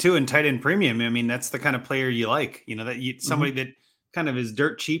 And I think too, in tight end premium, I mean, that's the kind of player you like, somebody that kind of is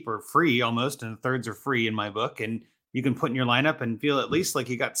dirt cheap or free almost. And the thirds are free in my book. And you can put in your lineup and feel at least like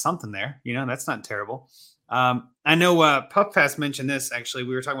you got something there. That's not terrible. I know Puff Pass mentioned this. Actually,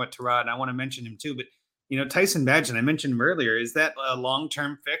 we were talking about Terod, and I want to mention him too, but Tyson Bagent, I mentioned him earlier. Is that a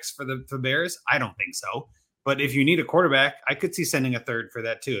long-term fix for the Bears? I don't think so. But if you need a quarterback, I could see sending a third for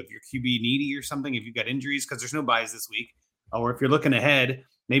that too. If you're QB needy or something, if you've got injuries, because there's no buys this week, or if you're looking ahead,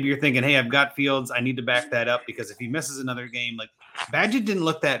 maybe you're thinking, hey, I've got Fields. I need to back that up because if he misses another game, like Bagent didn't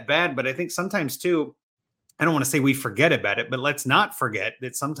look that bad, but I think sometimes too, I don't want to say we forget about it, but let's not forget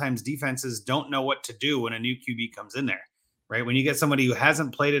that sometimes defenses don't know what to do when a new QB comes in there, right? When you get somebody who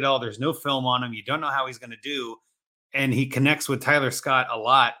hasn't played at all, there's no film on him. You don't know how he's going to do. And he connects with Tyler Scott a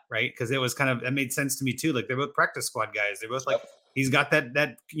lot, right? Because that made sense to me too. Like they're both practice squad guys. They're both like, he's got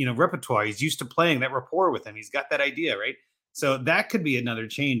that repertoire. He's used to playing, that rapport with him. He's got that idea, right? So that could be another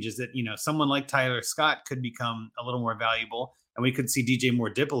change, is that, someone like Tyler Scott could become a little more valuable, and we could see DJ Moore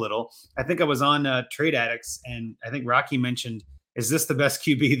dip a little. I think I was on Trade Addicts, and I think Rocky mentioned, is this the best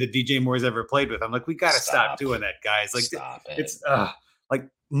QB that DJ Moore's ever played with? I'm like, we got to stop doing that, guys. Like, it's like,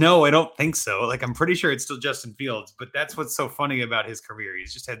 no, I don't think so. Like, I'm pretty sure it's still Justin Fields, but that's what's so funny about his career.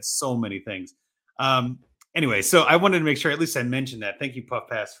 He's just had so many things. Anyway, so I wanted to make sure at least I mentioned that. Thank you, Puff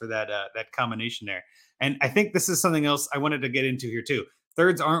Pass, for that combination there. And I think this is something else I wanted to get into here too.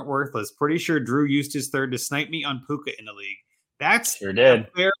 Thirds aren't worthless. Pretty sure Drew used his third to snipe me on Puka in the league. That's sure did. A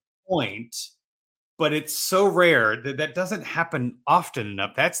fair point, but it's so rare that doesn't happen often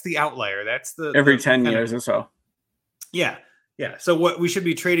enough. That's the outlier. That's every 10 years or so. Yeah. Yeah. So what we should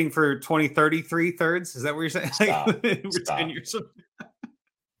be trading for 33 thirds? Is that what you're saying? Stop. 10 years.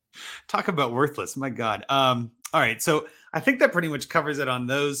 Talk about worthless. My God. All right. So I think that pretty much covers it on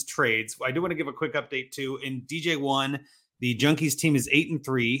those trades. I do want to give a quick update too. In DJ1, the Junkies team is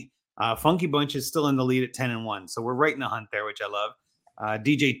 8-3. Funky Bunch is still in the lead at 10-1. So we're right in the hunt there, which I love.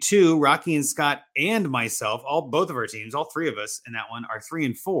 DJ2, Rocky and Scott and myself, both of our teams, all three of us in that one are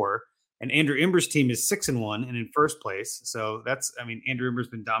 3-4. And Andrew Imber's team is 6-1 and in first place. So Andrew Imber's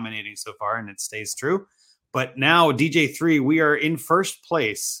been dominating so far, and it stays true. But now DJ3, we are in first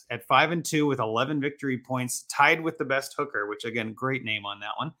place at 5-2 with 11 victory points, tied with the best hooker, which again, great name on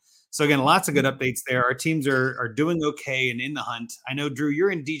that one. So again, lots of good updates there. Our teams are doing okay and in the hunt. I know, Drew,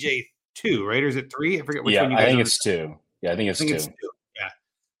 you're in DJ2, right? Or is it 3? I forget which one you guys I think it's 2. Yeah, I think it's 2. Yeah.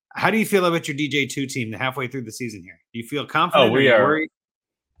 How do you feel about your DJ2 team halfway through the season here? Do you feel confident? Oh,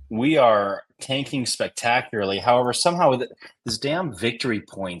 we are tanking spectacularly. However, somehow with this damn victory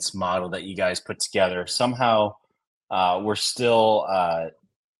points model that you guys put together, somehow we're still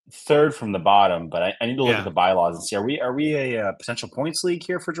third from the bottom. But I need to look at the bylaws and see, are we a potential points league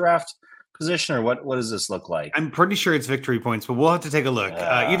here for draft position, or what does this look like? I'm pretty sure it's victory points, but we'll have to take a look.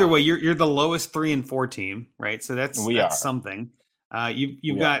 Either way, you're the lowest 3 and 4 team, right? So that's something.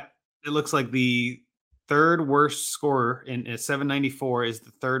 You've got, it looks like the third worst scorer in 794 is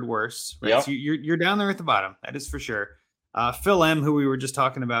the third worst, right? Yep. So you're down there at the bottom. That is for sure. Phil M, who we were just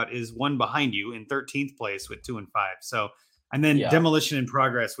talking about, is one behind you in 13th place with 2 and 5. So, and then Demolition in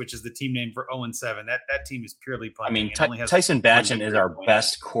Progress, which is the team name for 0 and 7. That team is purely punting. I mean, Tyson Batchen is our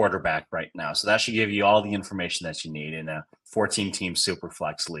best quarterback right now, so that should give you all the information that you need in a 14-team super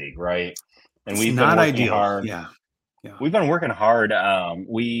flex league, right? And we've been working hard. Yeah. We've been working hard.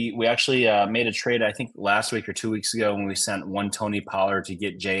 We actually made a trade, I think, last week or 2 weeks ago when we sent one Tony Pollard to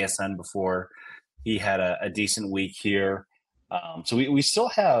get JSN before he had a decent week here. So we still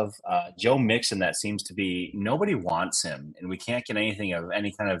have Joe Mixon that seems to be – nobody wants him, and we can't get anything of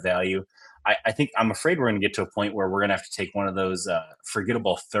any kind of value. I'm afraid we're going to get to a point where we're going to have to take one of those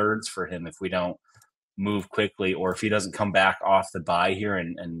forgettable thirds for him if we don't move quickly, or if he doesn't come back off the bye here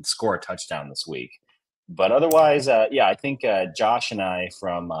and score a touchdown this week. But otherwise, I think Josh and I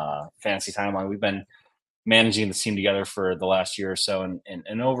from Fantasy Timeline, we've been managing the team together for the last year or so.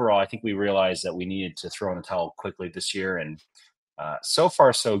 And overall, I think we realized that we needed to throw in the towel quickly this year. And so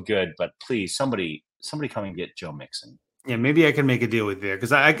far, so good. But please, somebody come and get Joe Mixon. Yeah, maybe I can make a deal with you there,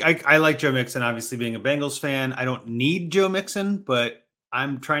 because I like Joe Mixon, obviously being a Bengals fan. I don't need Joe Mixon, but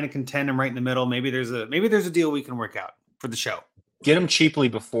I'm trying to contend him right in the middle. Maybe there's a deal we can work out for the show. Get him cheaply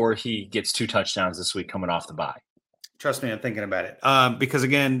before he gets 2 touchdowns this week coming off the bye. Trust me, I'm thinking about it. Because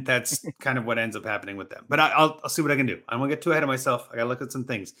again, that's kind of what ends up happening with them. But I'll see what I can do. I don't want to get too ahead of myself. I got to look at some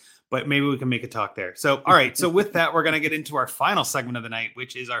things, but maybe we can make a talk there. So, all right. So with that, we're going to get into our final segment of the night,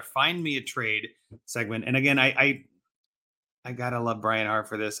 which is our Find Me a Trade segment. And again, I gotta love Brian Hart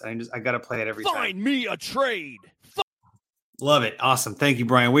for this. I gotta play it every time. Find me a trade. Love it. Awesome. Thank you,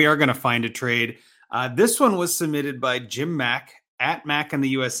 Brian. We are going to find a trade. This one was submitted by Jim Mack at Mac in the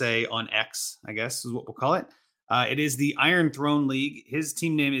USA on X, I guess is what we'll call it. It is the Iron Throne League. His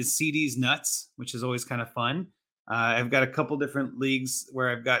team name is CD's Nuts, which is always kind of fun. I've got a couple different leagues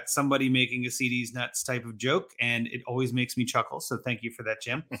where I've got somebody making a CD's Nuts type of joke, and it always makes me chuckle. So thank you for that,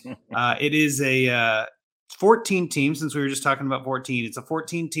 Jim. It is a 14 team, since we were just talking about 14. It's a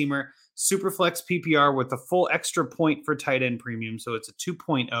 14-teamer, Superflex PPR with a full extra point for tight end premium. So it's a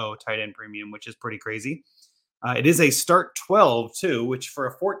 2.0 tight end premium, which is pretty crazy. It is a start 12 too, which for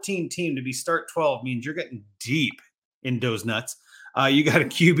a 14 team to be start 12 means you're getting deep in those nuts. You got a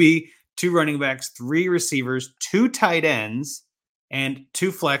QB, 2 running backs, 3 receivers, 2 tight ends, and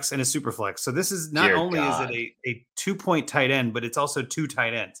 2 flex and a super flex. So this is not only is it a 2-point tight end, but it's also 2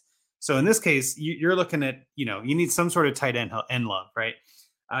 tight ends. So in this case, you're looking at, you need some sort of tight end love, right?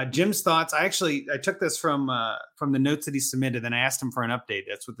 Jim's thoughts. I took this from the notes that he submitted, and I asked him for an update.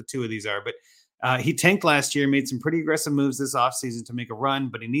 That's what the 2 of these are. But he tanked last year, made some pretty aggressive moves this offseason to make a run,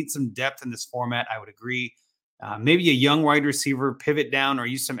 but he needs some depth in this format. I would agree. Maybe a young wide receiver, pivot down, or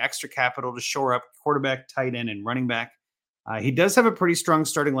use some extra capital to shore up quarterback, tight end, and running back. He does have a pretty strong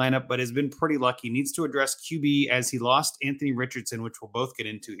starting lineup, but has been pretty lucky. Needs to address QB as he lost Anthony Richardson, which we'll both get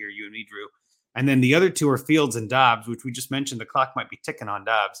into here, you and me, Drew. And then the other 2 are Fields and Dobbs, which we just mentioned. The clock might be ticking on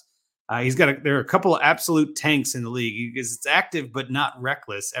Dobbs. There are a couple of absolute tanks in the league because it's active but not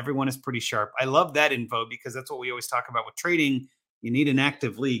reckless. Everyone is pretty sharp. I love that info because that's what we always talk about with trading. You need an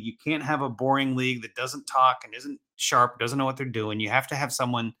active league. You can't have a boring league that doesn't talk and isn't sharp, doesn't know what they're doing. You have to have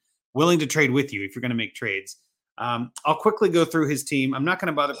someone willing to trade with you if you're going to make trades. I'll quickly go through his team. I'm not going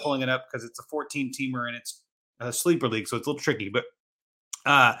to bother pulling it up because it's a 14-teamer and it's a sleeper league, so it's a little tricky. But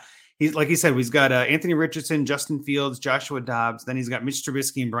he's like he said, he's got Anthony Richardson, Justin Fields, Joshua Dobbs. Then he's got Mitch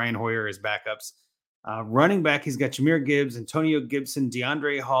Trubisky and Brian Hoyer as backups. Running back, he's got Jahmyr Gibbs, Antonio Gibson,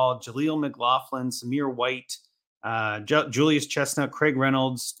 DeAndre Hall, Jaleel McLaughlin, Samir White, Julius Chestnut, Craig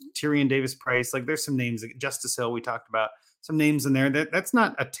Reynolds, Tyrion Davis-Price. Like there's some names, Justice Hill we talked about, some names in there. That's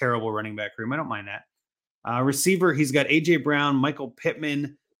not a terrible running back room. I don't mind that. Receiver, he's got A.J. Brown, Michael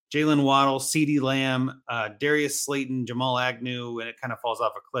Pittman, Jalen Waddle, CeeDee Lamb, Darius Slayton, Jamal Agnew, and it kind of falls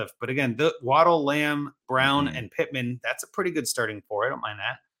off a cliff. But again, the Waddle, Lamb, Brown, and Pittman, that's a pretty good starting four. I don't mind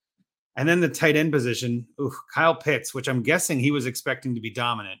that. And then the tight end position, Kyle Pitts, which I'm guessing he was expecting to be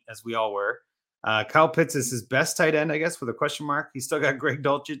dominant, as we all were. Kyle Pitts is his best tight end, I guess, with a question mark. He's still got Greg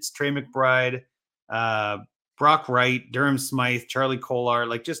Dulcich, Trey McBride, Brock Wright, Durham Smythe, Charlie Kolar,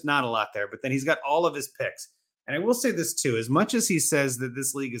 like just not a lot there. But then he's got all of his picks. And I will say this too, as much as he says that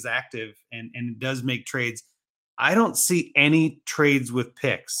this league is active and does make trades, I don't see any trades with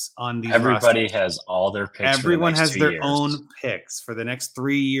picks on these. Everybody rosters. has all their picks. Everyone has their years. own picks for the next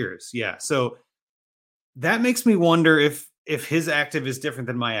 3 years. Yeah. So that makes me wonder if his active is different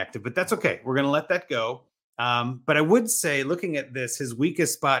than my active, but that's okay. We're going to let that go. But I would say, looking at this, his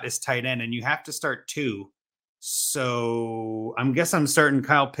weakest spot is tight end, and you have to start 2. So I'm starting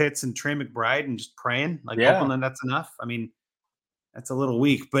Kyle Pitts and Trey McBride and just praying, hoping that that's enough. I mean, that's a little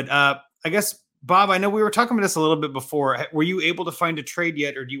weak, but I guess, Bob, I know we were talking about this a little bit before. Were you able to find a trade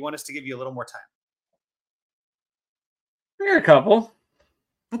yet, or do you want us to give you a little more time? There are a couple.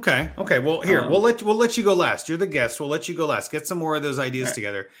 Okay. Well, here, we'll let you go last. You're the guest. We'll let you go last. Get some more of those ideas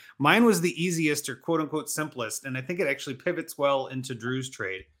together. Mine was the easiest, or quote unquote simplest, and I think it actually pivots well into Drew's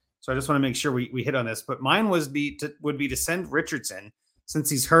trade. So I just want to make sure we hit on this. But mine would be to send Richardson, since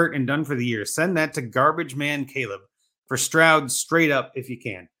he's hurt and done for the year. Send that to garbage man Caleb for Stroud straight up if you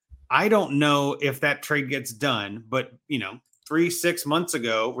can. I don't know if that trade gets done, but 3-6 months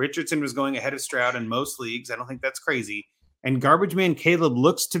ago, Richardson was going ahead of Stroud in most leagues. I don't think that's crazy. And garbage man Caleb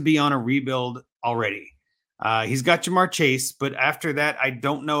looks to be on a rebuild already. He's got Jamar Chase, but after that, I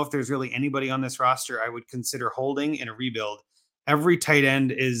don't know if there's really anybody on this roster I would consider holding in a rebuild. Every tight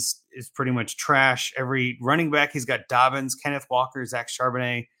end is pretty much trash. Every running back, he's got Dobbins, Kenneth Walker, Zach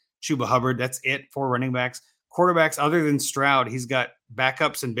Charbonnet, Chuba Hubbard. That's it for running backs. Quarterbacks, other than Stroud, he's got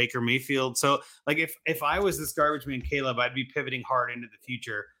backups in Baker Mayfield. So, if I was this garbage man Caleb, I'd be pivoting hard into the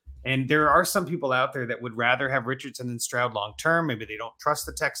future. And there are some people out there that would rather have Richardson than Stroud long term. Maybe they don't trust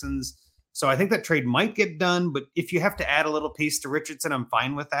the Texans. So I think that trade might get done. But if you have to add a little piece to Richardson, I'm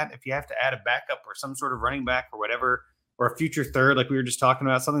fine with that. If you have to add a backup or some sort of running back or whatever, or a future third, like we were just talking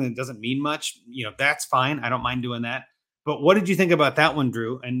about, something that doesn't mean much, that's fine. I don't mind doing that. But what did you think about that one,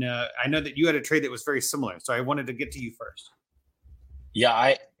 Drew? And I know that you had a trade that was very similar, so I wanted to get to you first.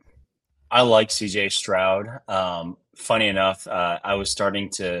 Yeah, I like CJ Stroud. Funny enough, I was starting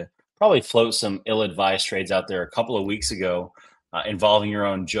to probably float some ill-advised trades out there a couple of weeks ago involving your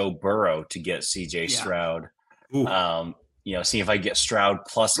own Joe Burrow to get CJ Stroud. See if I get Stroud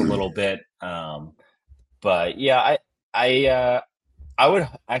plus a little bit. But yeah, I would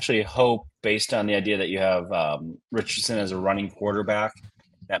actually hope, based on the idea that you have Richardson as a running quarterback,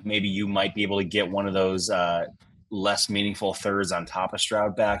 that maybe you might be able to get one of those less meaningful thirds on top of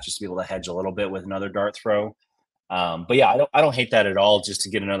Stroud back, just to be able to hedge a little bit with another dart throw. But yeah, I don't hate that at all, just to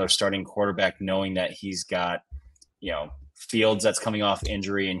get another starting quarterback, knowing that he's got, Fields that's coming off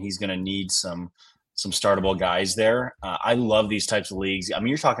injury, and he's going to need some startable guys there. I love these types of leagues. I mean,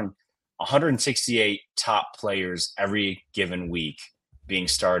 you're talking 168 top players every given week being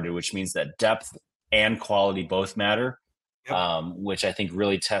started, which means that depth and quality both matter, which I think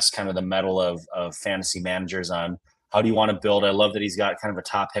really tests kind of the mettle of fantasy managers on how do you want to build. I love that he's got kind of a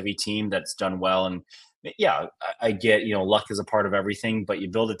top heavy team that's done well. And yeah, I get, luck is a part of everything, but you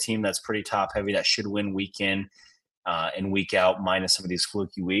build a team that's pretty top heavy that should win week in and week out, minus some of these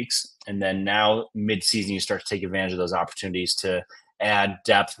fluky weeks. And then now mid-season, you start to take advantage of those opportunities to add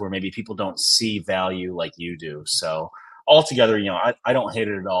depth where maybe people don't see value like you do. So altogether, I don't hate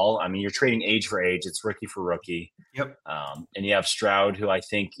it at all. I mean, you're trading age for age. It's rookie for rookie. Yep. And you have Stroud, who I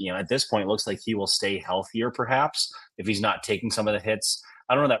think, at this point looks like he will stay healthier, perhaps, if he's not taking some of the hits.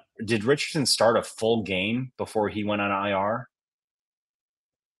 I don't know that. Did Richardson start a full game before he went on IR?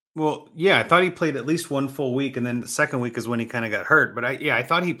 Well, yeah, I thought he played at least one full week, and then the second week is when he kind of got hurt. But I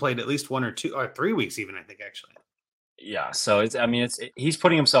thought he played at least 1 or 2 or 3 weeks, even, I think, actually. Yeah, so he's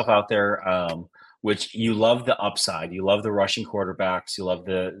putting himself out there, which you love the upside, you love the rushing quarterbacks, you love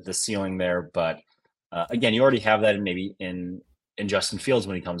the ceiling there. But again, you already have that in Justin Fields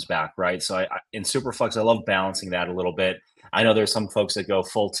when he comes back, right? So in Superflex, I love balancing that a little bit. I know there's some folks that go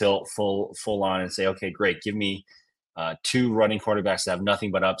full tilt, full on, and say, okay, great, give me 2 running quarterbacks that have nothing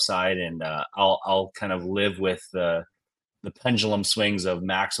but upside, and I'll kind of live with the pendulum swings of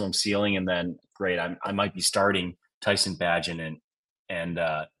maximum ceiling, and then great, I might be starting Tyson Badgett and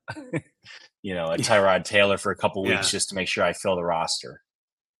a Tyrod Taylor for a couple weeks just to make sure I fill the roster.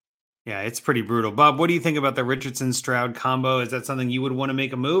 Yeah, it's pretty brutal. Bob, what do you think about the Richardson Stroud combo? Is that something you would want to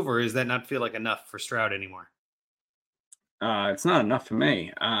make a move, or does that not feel like enough for Stroud anymore? It's not enough for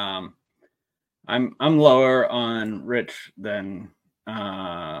me. I'm lower on Rich than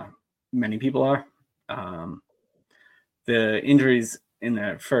many people are. The injuries in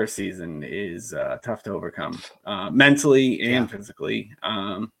the first season is tough to overcome, mentally and physically.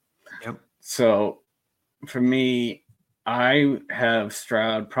 So for me, I have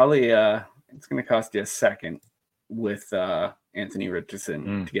Stroud probably. It's going to cost you a second with Anthony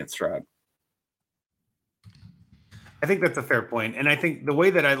Richardson to get Stroud. I think that's a fair point. And I think the way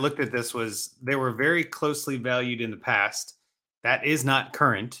that I looked at this was they were very closely valued in the past. That is not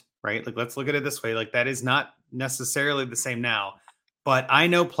current, right? Like, let's look at it this way. Like, that is not necessarily the same now. But I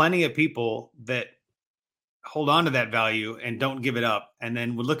know plenty of people that hold on to that value and don't give it up. And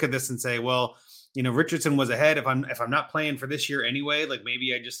then would look at this and say, well, you know, Richardson was ahead. If I'm not playing for this year anyway, like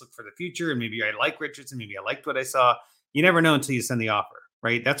maybe I just look for the future and maybe I like Richardson. Maybe I liked what I saw. You never know until you send the offer,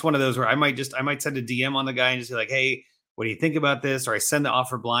 right? That's one of those where I might send a DM on the guy and just be like, hey, what do you think about this? Or I send the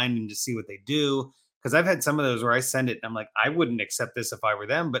offer blind and just see what they do. Because I've had some of those where I send it and I'm like, I wouldn't accept this if I were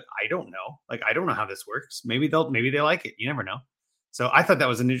them, but I don't know. Like, I don't know how this works. Maybe they like it. You never know. So I thought that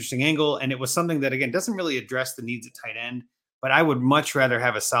was an interesting angle. And it was something that, again, doesn't really address the needs at tight end, but I would much rather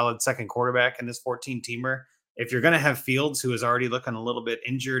have a solid second quarterback in this 14-teamer. If you're going to have Fields, who is already looking a little bit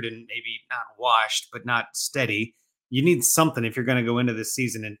injured and maybe not washed, but not steady, you need something if you're going to go into this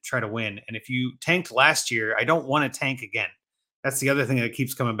season and try to win. And if you tanked last year, I don't want to tank again. That's the other thing that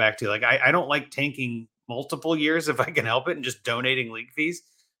keeps coming back to. Like, I don't like tanking multiple years if I can help it and just donating league fees.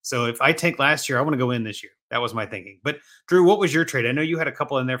 So if I tank last year, I want to go in this year. That was my thinking. But Drew, what was your trade? I know you had a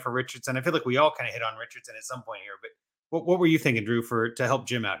couple in there for Richardson. I feel like we all kind of hit on Richardson at some point here, but what were you thinking, Drew, to help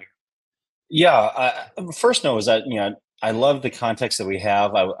Jim out here? Yeah. First note was that, you know, I love the context that we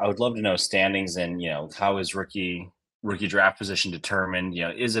have. I would love to know standings and, you know, how is rookie draft position determined? You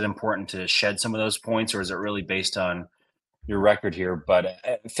know, is it important to shed some of those points, or is it really based on your record here? But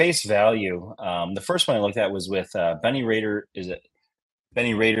at face value, the first one I looked at was with Benny Raiders,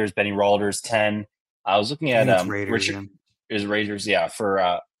 Benny Ralders 10. I was looking at Raiders, yeah,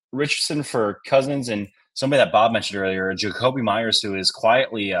 for Richardson, for Cousins, and somebody that Bob mentioned earlier, Jacoby Myers, who is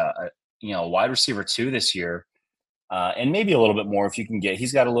quietly wide receiver 2 this year. And maybe a little bit more if you can get.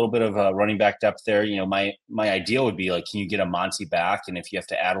 He's got a little bit of running back depth there. You know, my ideal would be like, can you get a Monty back? And if you have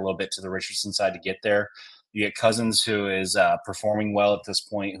to add a little bit to the Richardson side to get there, you get Cousins, who is performing well at this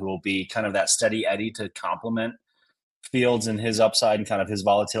point, who will be kind of that steady Eddie to complement Fields and his upside and kind of his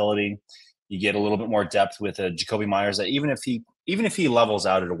volatility. You get a little bit more depth with Jacoby Myers, that even if he levels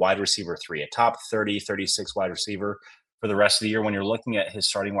out at a wide receiver 3, a top 30, 36 wide receiver for the rest of the year, when you're looking at his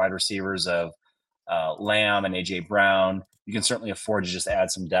starting wide receivers of Lamb and AJ Brown, you can certainly afford to just add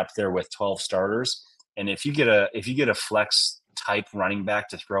some depth there with 12 starters. And if you get a flex type running back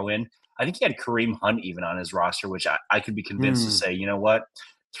to throw in, I think he had Kareem Hunt even on his roster, which I could be convinced to say, you know what,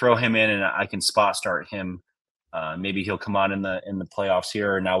 throw him in and I can spot start him. Maybe he'll come on in the playoffs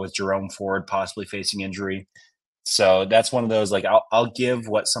here, or now with Jerome Ford possibly facing injury. So that's one of those, like, I'll give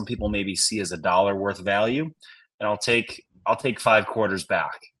what some people maybe see as $1 worth value, and I'll take 5 quarters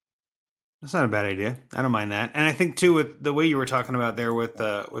back. That's not a bad idea. I don't mind that. And I think too, with the way you were talking about there with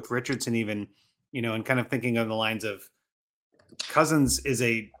Richardson, even, you know, and kind of thinking on the lines of Cousins is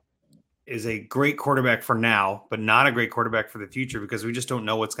a great quarterback for now, but not a great quarterback for the future, because we just don't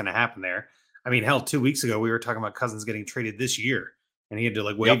know what's going to happen there. I mean, hell, 2 weeks ago, we were talking about Cousins getting traded this year and he had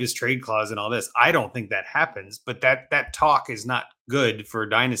to waive his trade clause and all this. I don't think that happens, but that talk is not good for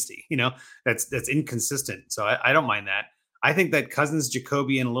Dynasty. You know, that's inconsistent. So I don't mind that. I think that Cousins,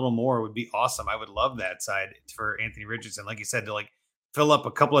 Jacoby, and a little more would be awesome. I would love that side for Anthony Richardson. Like you said, to fill up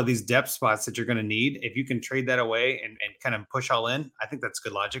a couple of these depth spots that you're going to need. If you can trade that away and kind of push all in, I think that's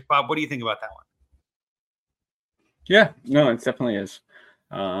good logic. Bob, what do you think about that one? Yeah, no, it definitely is.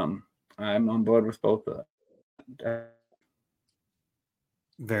 I'm on board with both of them.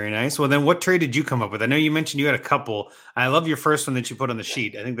 Very nice. Well, then what trade did you come up with? I know you mentioned you had a couple. I love your first one that you put on the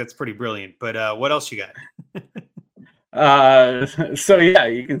sheet. I think that's pretty brilliant. But what else you got? So yeah,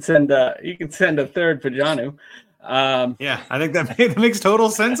 you can send a third for Janu. Yeah, I think that makes total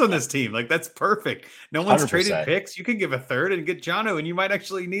sense on this team. Like, that's perfect. No one's 100%. Traded picks. You can give a third and get Janu, and you might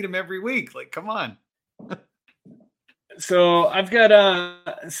actually need him every week. Like, come on. So I've got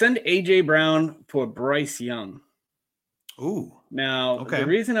send AJ Brown for Bryce Young. Ooh. Now, okay. The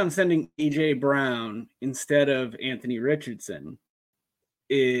reason I'm sending AJ Brown instead of Anthony Richardson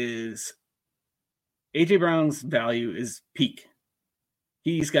is AJ Brown's value is peak.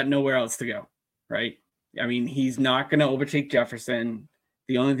 He's got nowhere else to go, right? I mean, he's not going to overtake Jefferson.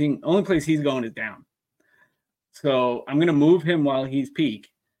 The only place he's going is down. So I'm going to move him while he's peak.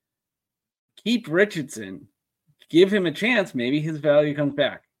 Keep Richardson. give him a chance. Maybe his value comes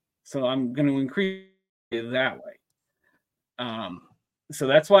back. So I'm going to increase it that way. So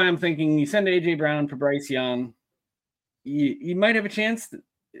that's why I'm thinking you send AJ Brown for Bryce Young. You might have a chance.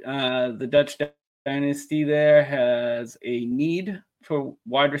 The Dutch Dynasty there has a need for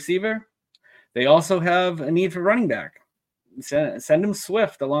wide receiver. They also have a need for running back. Send him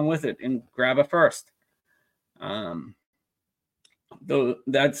Swift along with it and grab a first. Though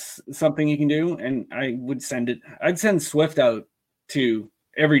that's something you can do, and I would send it. I'd send Swift out to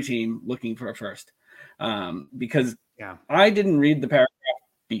every team looking for a first, because I didn't read the paragraph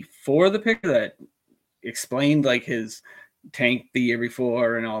before the pick that explained like his tank the year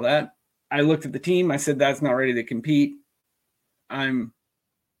before and all that. I looked at the team. I said, that's not ready to compete. I'm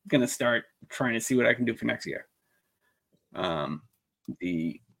going to start trying to see what I can do for next year.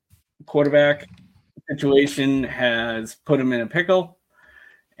 The quarterback situation has put him in a pickle,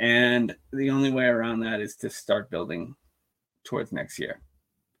 and the only way around that is to start building towards next year.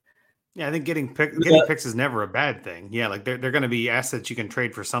 Yeah, I think getting picks is never a bad thing. Yeah, like they're going to be assets you can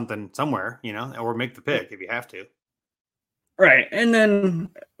trade for something somewhere, or make the pick if you have to. Right. And then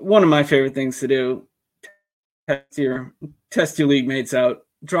one of my favorite things to do, test your league mates out,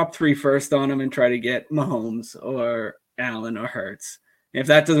 drop 3 first on them and try to get Mahomes or Allen or Hurts. If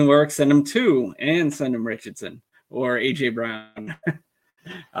that doesn't work, send them 2 and send them Richardson or AJ Brown.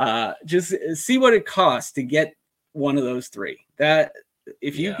 Just see what it costs to get one of those 3. That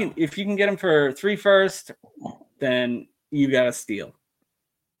if you can get them for 3 first, then you got to steal.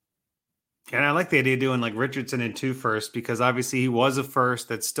 And I like the idea of doing like Richardson and 2 first, because obviously he was a first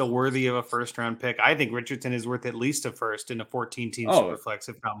that's still worthy of a first round pick. I think Richardson is worth at least a first in a 14-team Superflex,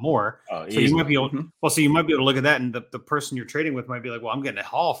 if not more. So you might be able, so you might be able to look at that, and the person you're trading with might be like, well, I'm getting a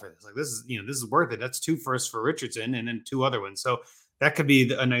haul for this. Like this is worth it. That's 2 firsts for Richardson and then 2 other ones. So that could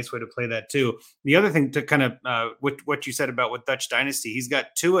be a nice way to play that too. The other thing to kind of what you said about with Dutch Dynasty, he's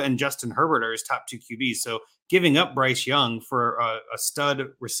got Tua and Justin Herbert are his top 2 QBs. So giving up Bryce Young for a stud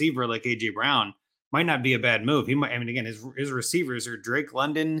receiver like AJ Brown might not be a bad move. He might. I mean, again, his receivers are Drake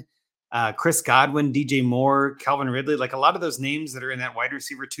London, Chris Godwin, DJ Moore, Calvin Ridley, like a lot of those names that are in that wide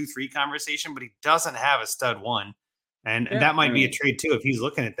receiver 2-3 conversation. But he doesn't have a stud 1. And that might be a trade too if he's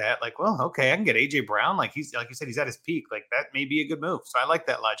looking at that. Like, well, okay, I can get AJ Brown. Like he's like you said, he's at his peak. Like that may be a good move. So I like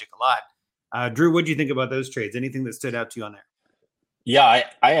that logic a lot. Drew, what do you think about those trades? Anything that stood out to you on there? Yeah,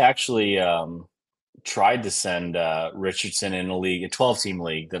 I actually tried to send Richardson in a 12-team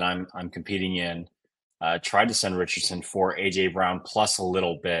league that I'm competing in. Tried to send Richardson for AJ Brown plus a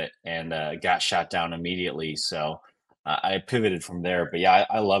little bit, and got shot down immediately. So I pivoted from there. But yeah,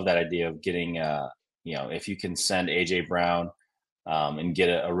 I love that idea of getting if you can send AJ Brown and get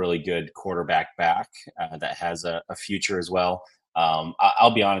a really good quarterback back that has a future as well.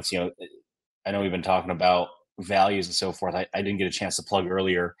 I'll be honest, I know we've been talking about values and so forth. I didn't get a chance to plug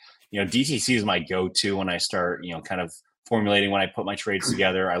earlier. DTC is my go-to when I start, kind of formulating when I put my trades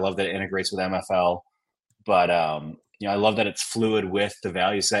together. I love that it integrates with MFL, but I love that it's fluid with the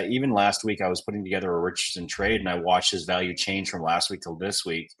value set. Even last week, I was putting together a Richardson trade, and I watched his value change from last week till this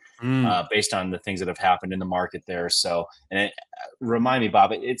week, based on the things that have happened in the market there. So, and remind me,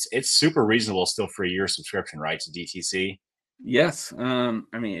 Bob, it's super reasonable still for a year subscription, right, to DTC? Yes.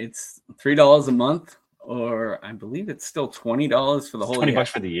 I mean, it's $3 a month, or I believe it's still $20 for the whole year. $20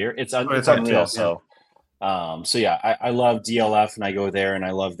 for the year. It's unreal. So yeah, I love DLF, and I go there, and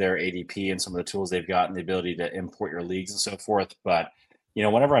I love their ADP and some of the tools they've got and the ability to import your leagues and so forth. But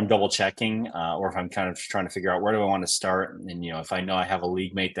whenever I'm double checking, or if I'm kind of trying to figure out where do I want to start, and if I know I have a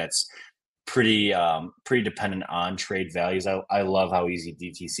league mate that's pretty dependent on trade values, I love how easy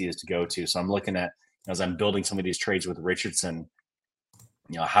DTC is to go to. So I'm looking at, as I'm building some of these trades with Richardson,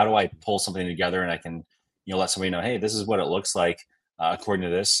 how do I pull something together and I can let somebody know, hey, this is what it looks like according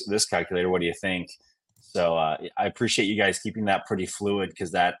to this calculator. What do you think? So I appreciate you guys keeping that pretty fluid,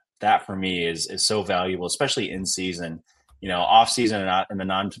 because that for me is so valuable, especially in season. Off season and not in the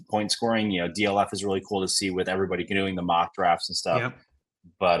non-point scoring. DLF is really cool to see with everybody doing the mock drafts and stuff. Yep.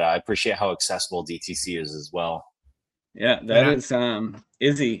 But I appreciate how accessible DTC is as well. Yeah, that is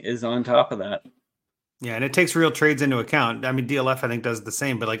Izzy is on top of that. Yeah, and it takes real trades into account. I mean, DLF I think does the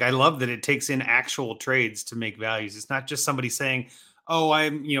same, but like I love that it takes in actual trades to make values. It's not just somebody saying, "Oh,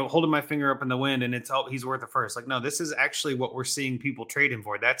 I'm holding my finger up in the wind and he's worth a first." Like, no, this is actually what we're seeing people trade him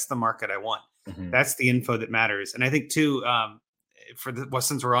for. That's the market I want. Mm-hmm. That's the info that matters. And I think too,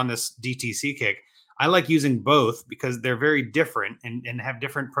 since we're on this DTC kick, I like using both because they're very different and have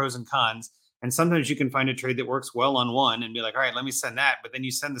different pros and cons. And sometimes you can find a trade that works well on one and be like, all right, let me send that. But then you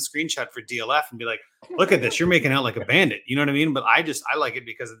send the screenshot for DLF and be like, look at this, you're making out like a bandit. You know what I mean? But I like it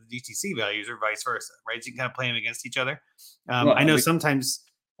because of the DTC values or vice versa, right? So you can kind of play them against each other. I know sometimes,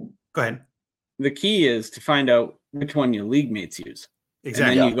 go ahead. The key is to find out which one your league mates use.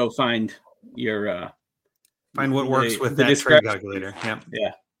 Exactly. And then you go find your find what works with that trade calculator.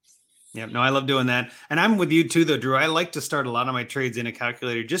 Yeah. No, I love doing that. And I'm with you too, though, Drew. I like to start a lot of my trades in a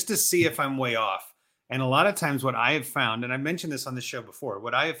calculator just to see if I'm way off. And a lot of times what I have found, and I mentioned this on the show before,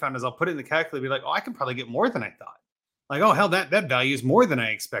 what I have found is I'll put it in the calculator, be like, oh, I can probably get more than I thought. Like, oh, hell, that value is more than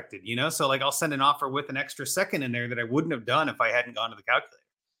I expected, you know? So like I'll send an offer with an extra second in there that I wouldn't have done if I hadn't gone to the calculator.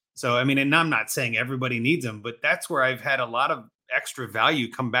 So, I mean, and I'm not saying everybody needs them, but that's where I've had a lot of extra value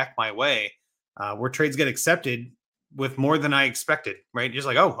come back my way, where trades get accepted with more than I expected, right? Just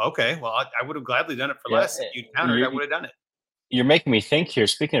like, oh, okay, well, I would have gladly done it for less. If you countered, I would have done it. You're making me think here.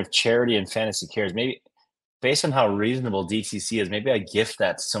 Speaking of charity and fantasy cares, maybe based on how reasonable DTC is, maybe I gift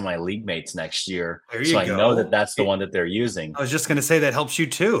that to some of my league mates next year, so I know that that's the one that they're using. I was just going to say that helps you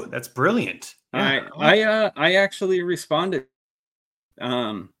too. That's brilliant. Yeah. I actually responded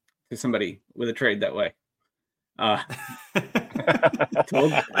to somebody with a trade that way. I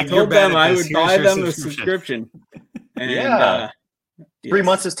told them I would buy them a subscription. And, 3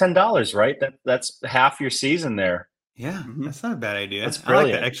 months is $10, right? That's half your season there. Yeah, that's not a bad idea. That's brilliant.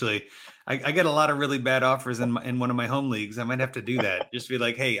 I like that, actually. I get a lot of really bad offers in one of my home leagues. I might have to do that. Just be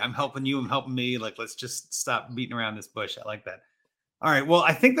like, hey, I'm helping you. I'm helping me. Like, let's just stop beating around this bush. I like that. All right. Well,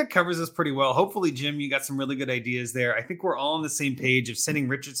 I think that covers us pretty well. Hopefully, Jim, you got some really good ideas there. I think we're all on the same page of sending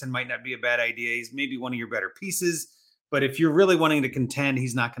Richardson might not be a bad idea. He's maybe one of your better pieces. But if you're really wanting to contend,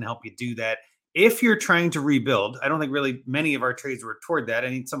 he's not going to help you do that. If you're trying to rebuild, I don't think really many of our trades were toward that. I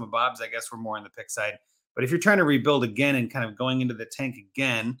think some of Bob's, I guess, were more on the pick side. But if you're trying to rebuild again and kind of going into the tank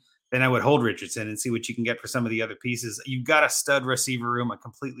again, then I would hold Richardson and see what you can get for some of the other pieces. You've got a stud receiver room. I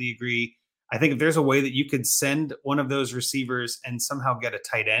completely agree. I think if there's a way that you could send one of those receivers and somehow get a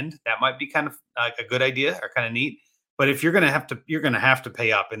tight end, that might be kind of like a good idea or kind of neat. But if you're going to have to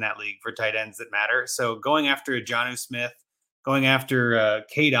pay up in that league for tight ends that matter. So going after a Jonnu Smith, going after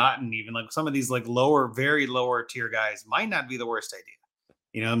Cade Otton, even like some of these like very lower tier guys might not be the worst idea.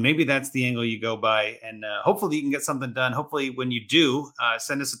 You know, maybe that's the angle you go by, and hopefully you can get something done. Hopefully when you do,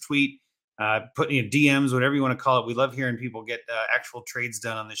 send us a tweet, put DMs, whatever you want to call it. We love hearing people get actual trades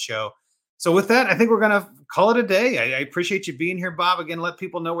done on the show. So with that, I think we're going to call it a day. I appreciate you being here, Bob. Again, let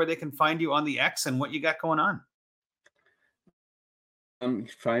people know where they can find you on the X and what you got going on.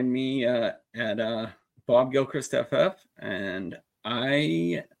 Find me at Bob Gilchrist FF, and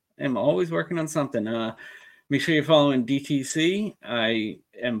I am always working on something. Make sure you're following DTC. I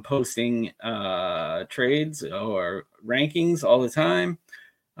am posting trades or rankings all the time.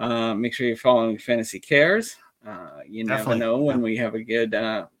 Make sure you're following Fantasy Cares. You never know when we have a good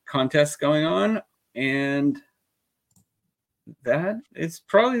contest going on. And that is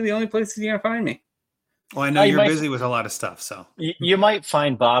probably the only place you're going to find me. Well, I know you're busy with a lot of stuff, so you might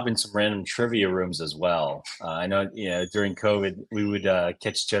find Bob in some random trivia rooms as well. I know, during COVID, we would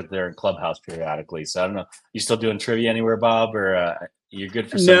catch each other there in Clubhouse periodically. So I don't know, you still doing trivia anywhere, Bob, or you're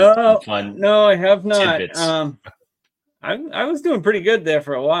good for some fun? No, I have not. Tidbits? I was doing pretty good there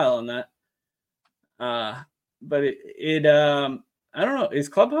for a while on that. But it I don't know. Is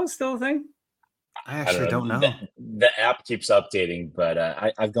Clubhouse still a thing? I actually don't know. The app keeps updating, but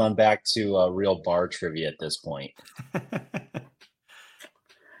I've gone back to real bar trivia at this point.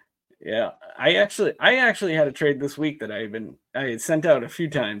 Yeah, I actually had a trade this week that I had sent out a few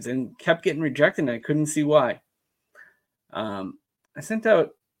times and kept getting rejected, and I couldn't see why. I sent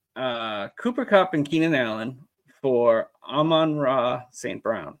out Cooper Kupp and Keenan Allen for Amon-Ra St.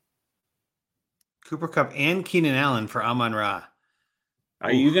 Brown. Cooper Kupp and Keenan Allen for Amon-Ra.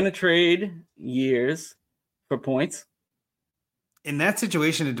 Are you going to trade years for points? In that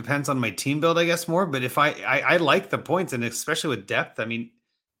situation, it depends on my team build, I guess, more. But if I like the points, and especially with depth, I mean,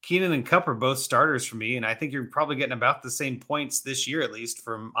 Keenan and Kupp are both starters for me, and I think you're probably getting about the same points this year, at least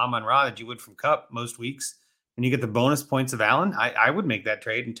from Amon-Ra that you would from Kupp most weeks. And you get the bonus points of Allen. I would make that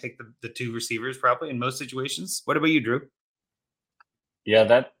trade and take the two receivers probably in most situations. What about you, Drew?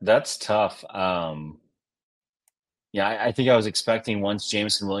 Yeah, that's tough. Yeah, I think I was expecting once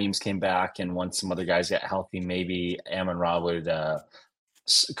Jameson Williams came back and once some other guys got healthy, maybe Amon-Ra would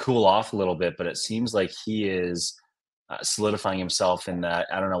cool off a little bit. But it seems like he is solidifying himself in that,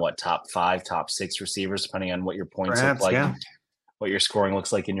 I don't know what, top 5, top 6 receivers, depending on what your points look like, what your scoring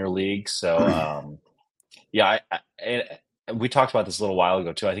looks like in your league. So, we talked about this a little while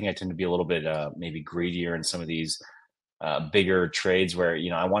ago too. I think I tend to be a little bit maybe greedier in some of these bigger trades where,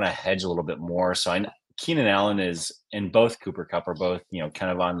 I want to hedge a little bit more. So Keenan Allen is, and both Cooper Kupp are both,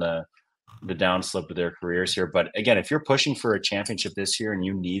 kind of on the downslope of their careers here. But again, if you're pushing for a championship this year and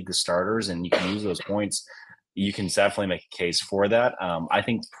you need the starters and you can use those points, you can definitely make a case for that. I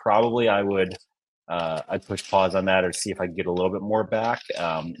think probably I'd push pause on that or see if I can get a little bit more back,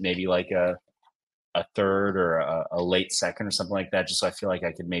 maybe like a third or a late second or something like that, just so I feel like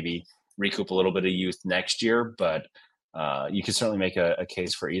I could maybe recoup a little bit of youth next year. But you can certainly make a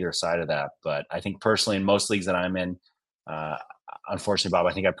case for either side of that. But I think personally, in most leagues that I'm in, unfortunately, Bob,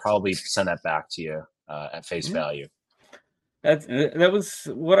 I think I'd probably send that back to you at face value. That was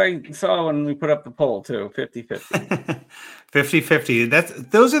what I saw when we put up the poll too, 50-50. 50-50.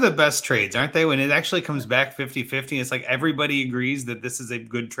 Those are the best trades, aren't they? When it actually comes back 50-50, it's like everybody agrees that this is a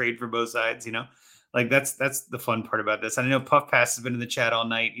good trade for both sides, Like that's the fun part about this. I know Puff Pass has been in the chat all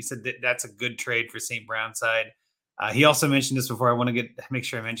night. He said that's a good trade for St. Brown side. He also mentioned this before. I want to make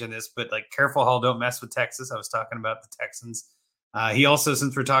sure I mention this, but like careful, Hall, don't mess with Texas. I was talking about the Texans. He also,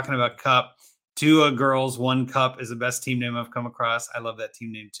 since we're talking about Cup, 2 girls, 1 cup is the best team name I've come across. I love that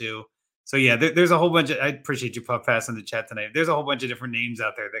team name too. So yeah, there's a whole bunch of, I appreciate you Puff Pass in the chat tonight. There's a whole bunch of different names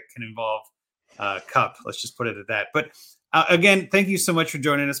out there that can involve Cup. Let's just put it at that. But again, thank you so much for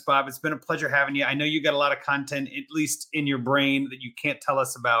joining us, Bob. It's been a pleasure having you. I know you got a lot of content, at least in your brain, that you can't tell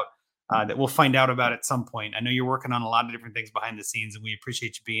us about, that we'll find out about at some point. I know you're working on a lot of different things behind the scenes, and we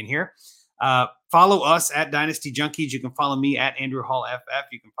appreciate you being here. Follow us at Dynasty Junkies. You can follow me at Andrew Hall FF.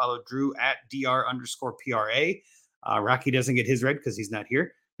 You can follow Drew at DR_PRA. Rocky doesn't get his read because he's not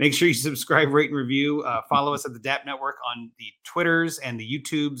here. Make sure you subscribe, rate, and review. Follow us at the DAP Network on the Twitters and the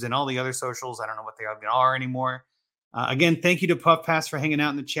YouTubes and all the other socials. I don't know what they are anymore. Again, thank you to Puff Pass for hanging out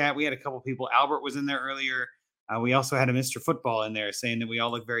in the chat. We had a couple people. Albert was in there earlier. We also had a Mr. Football in there saying that we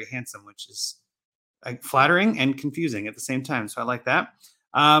all look very handsome, which is flattering and confusing at the same time. So I like that.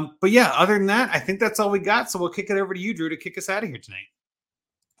 But yeah, other than that, I think that's all we got. So we'll kick it over to you, Drew, to kick us out of here tonight.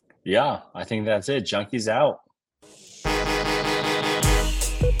 Yeah, I think that's it. Junkies out.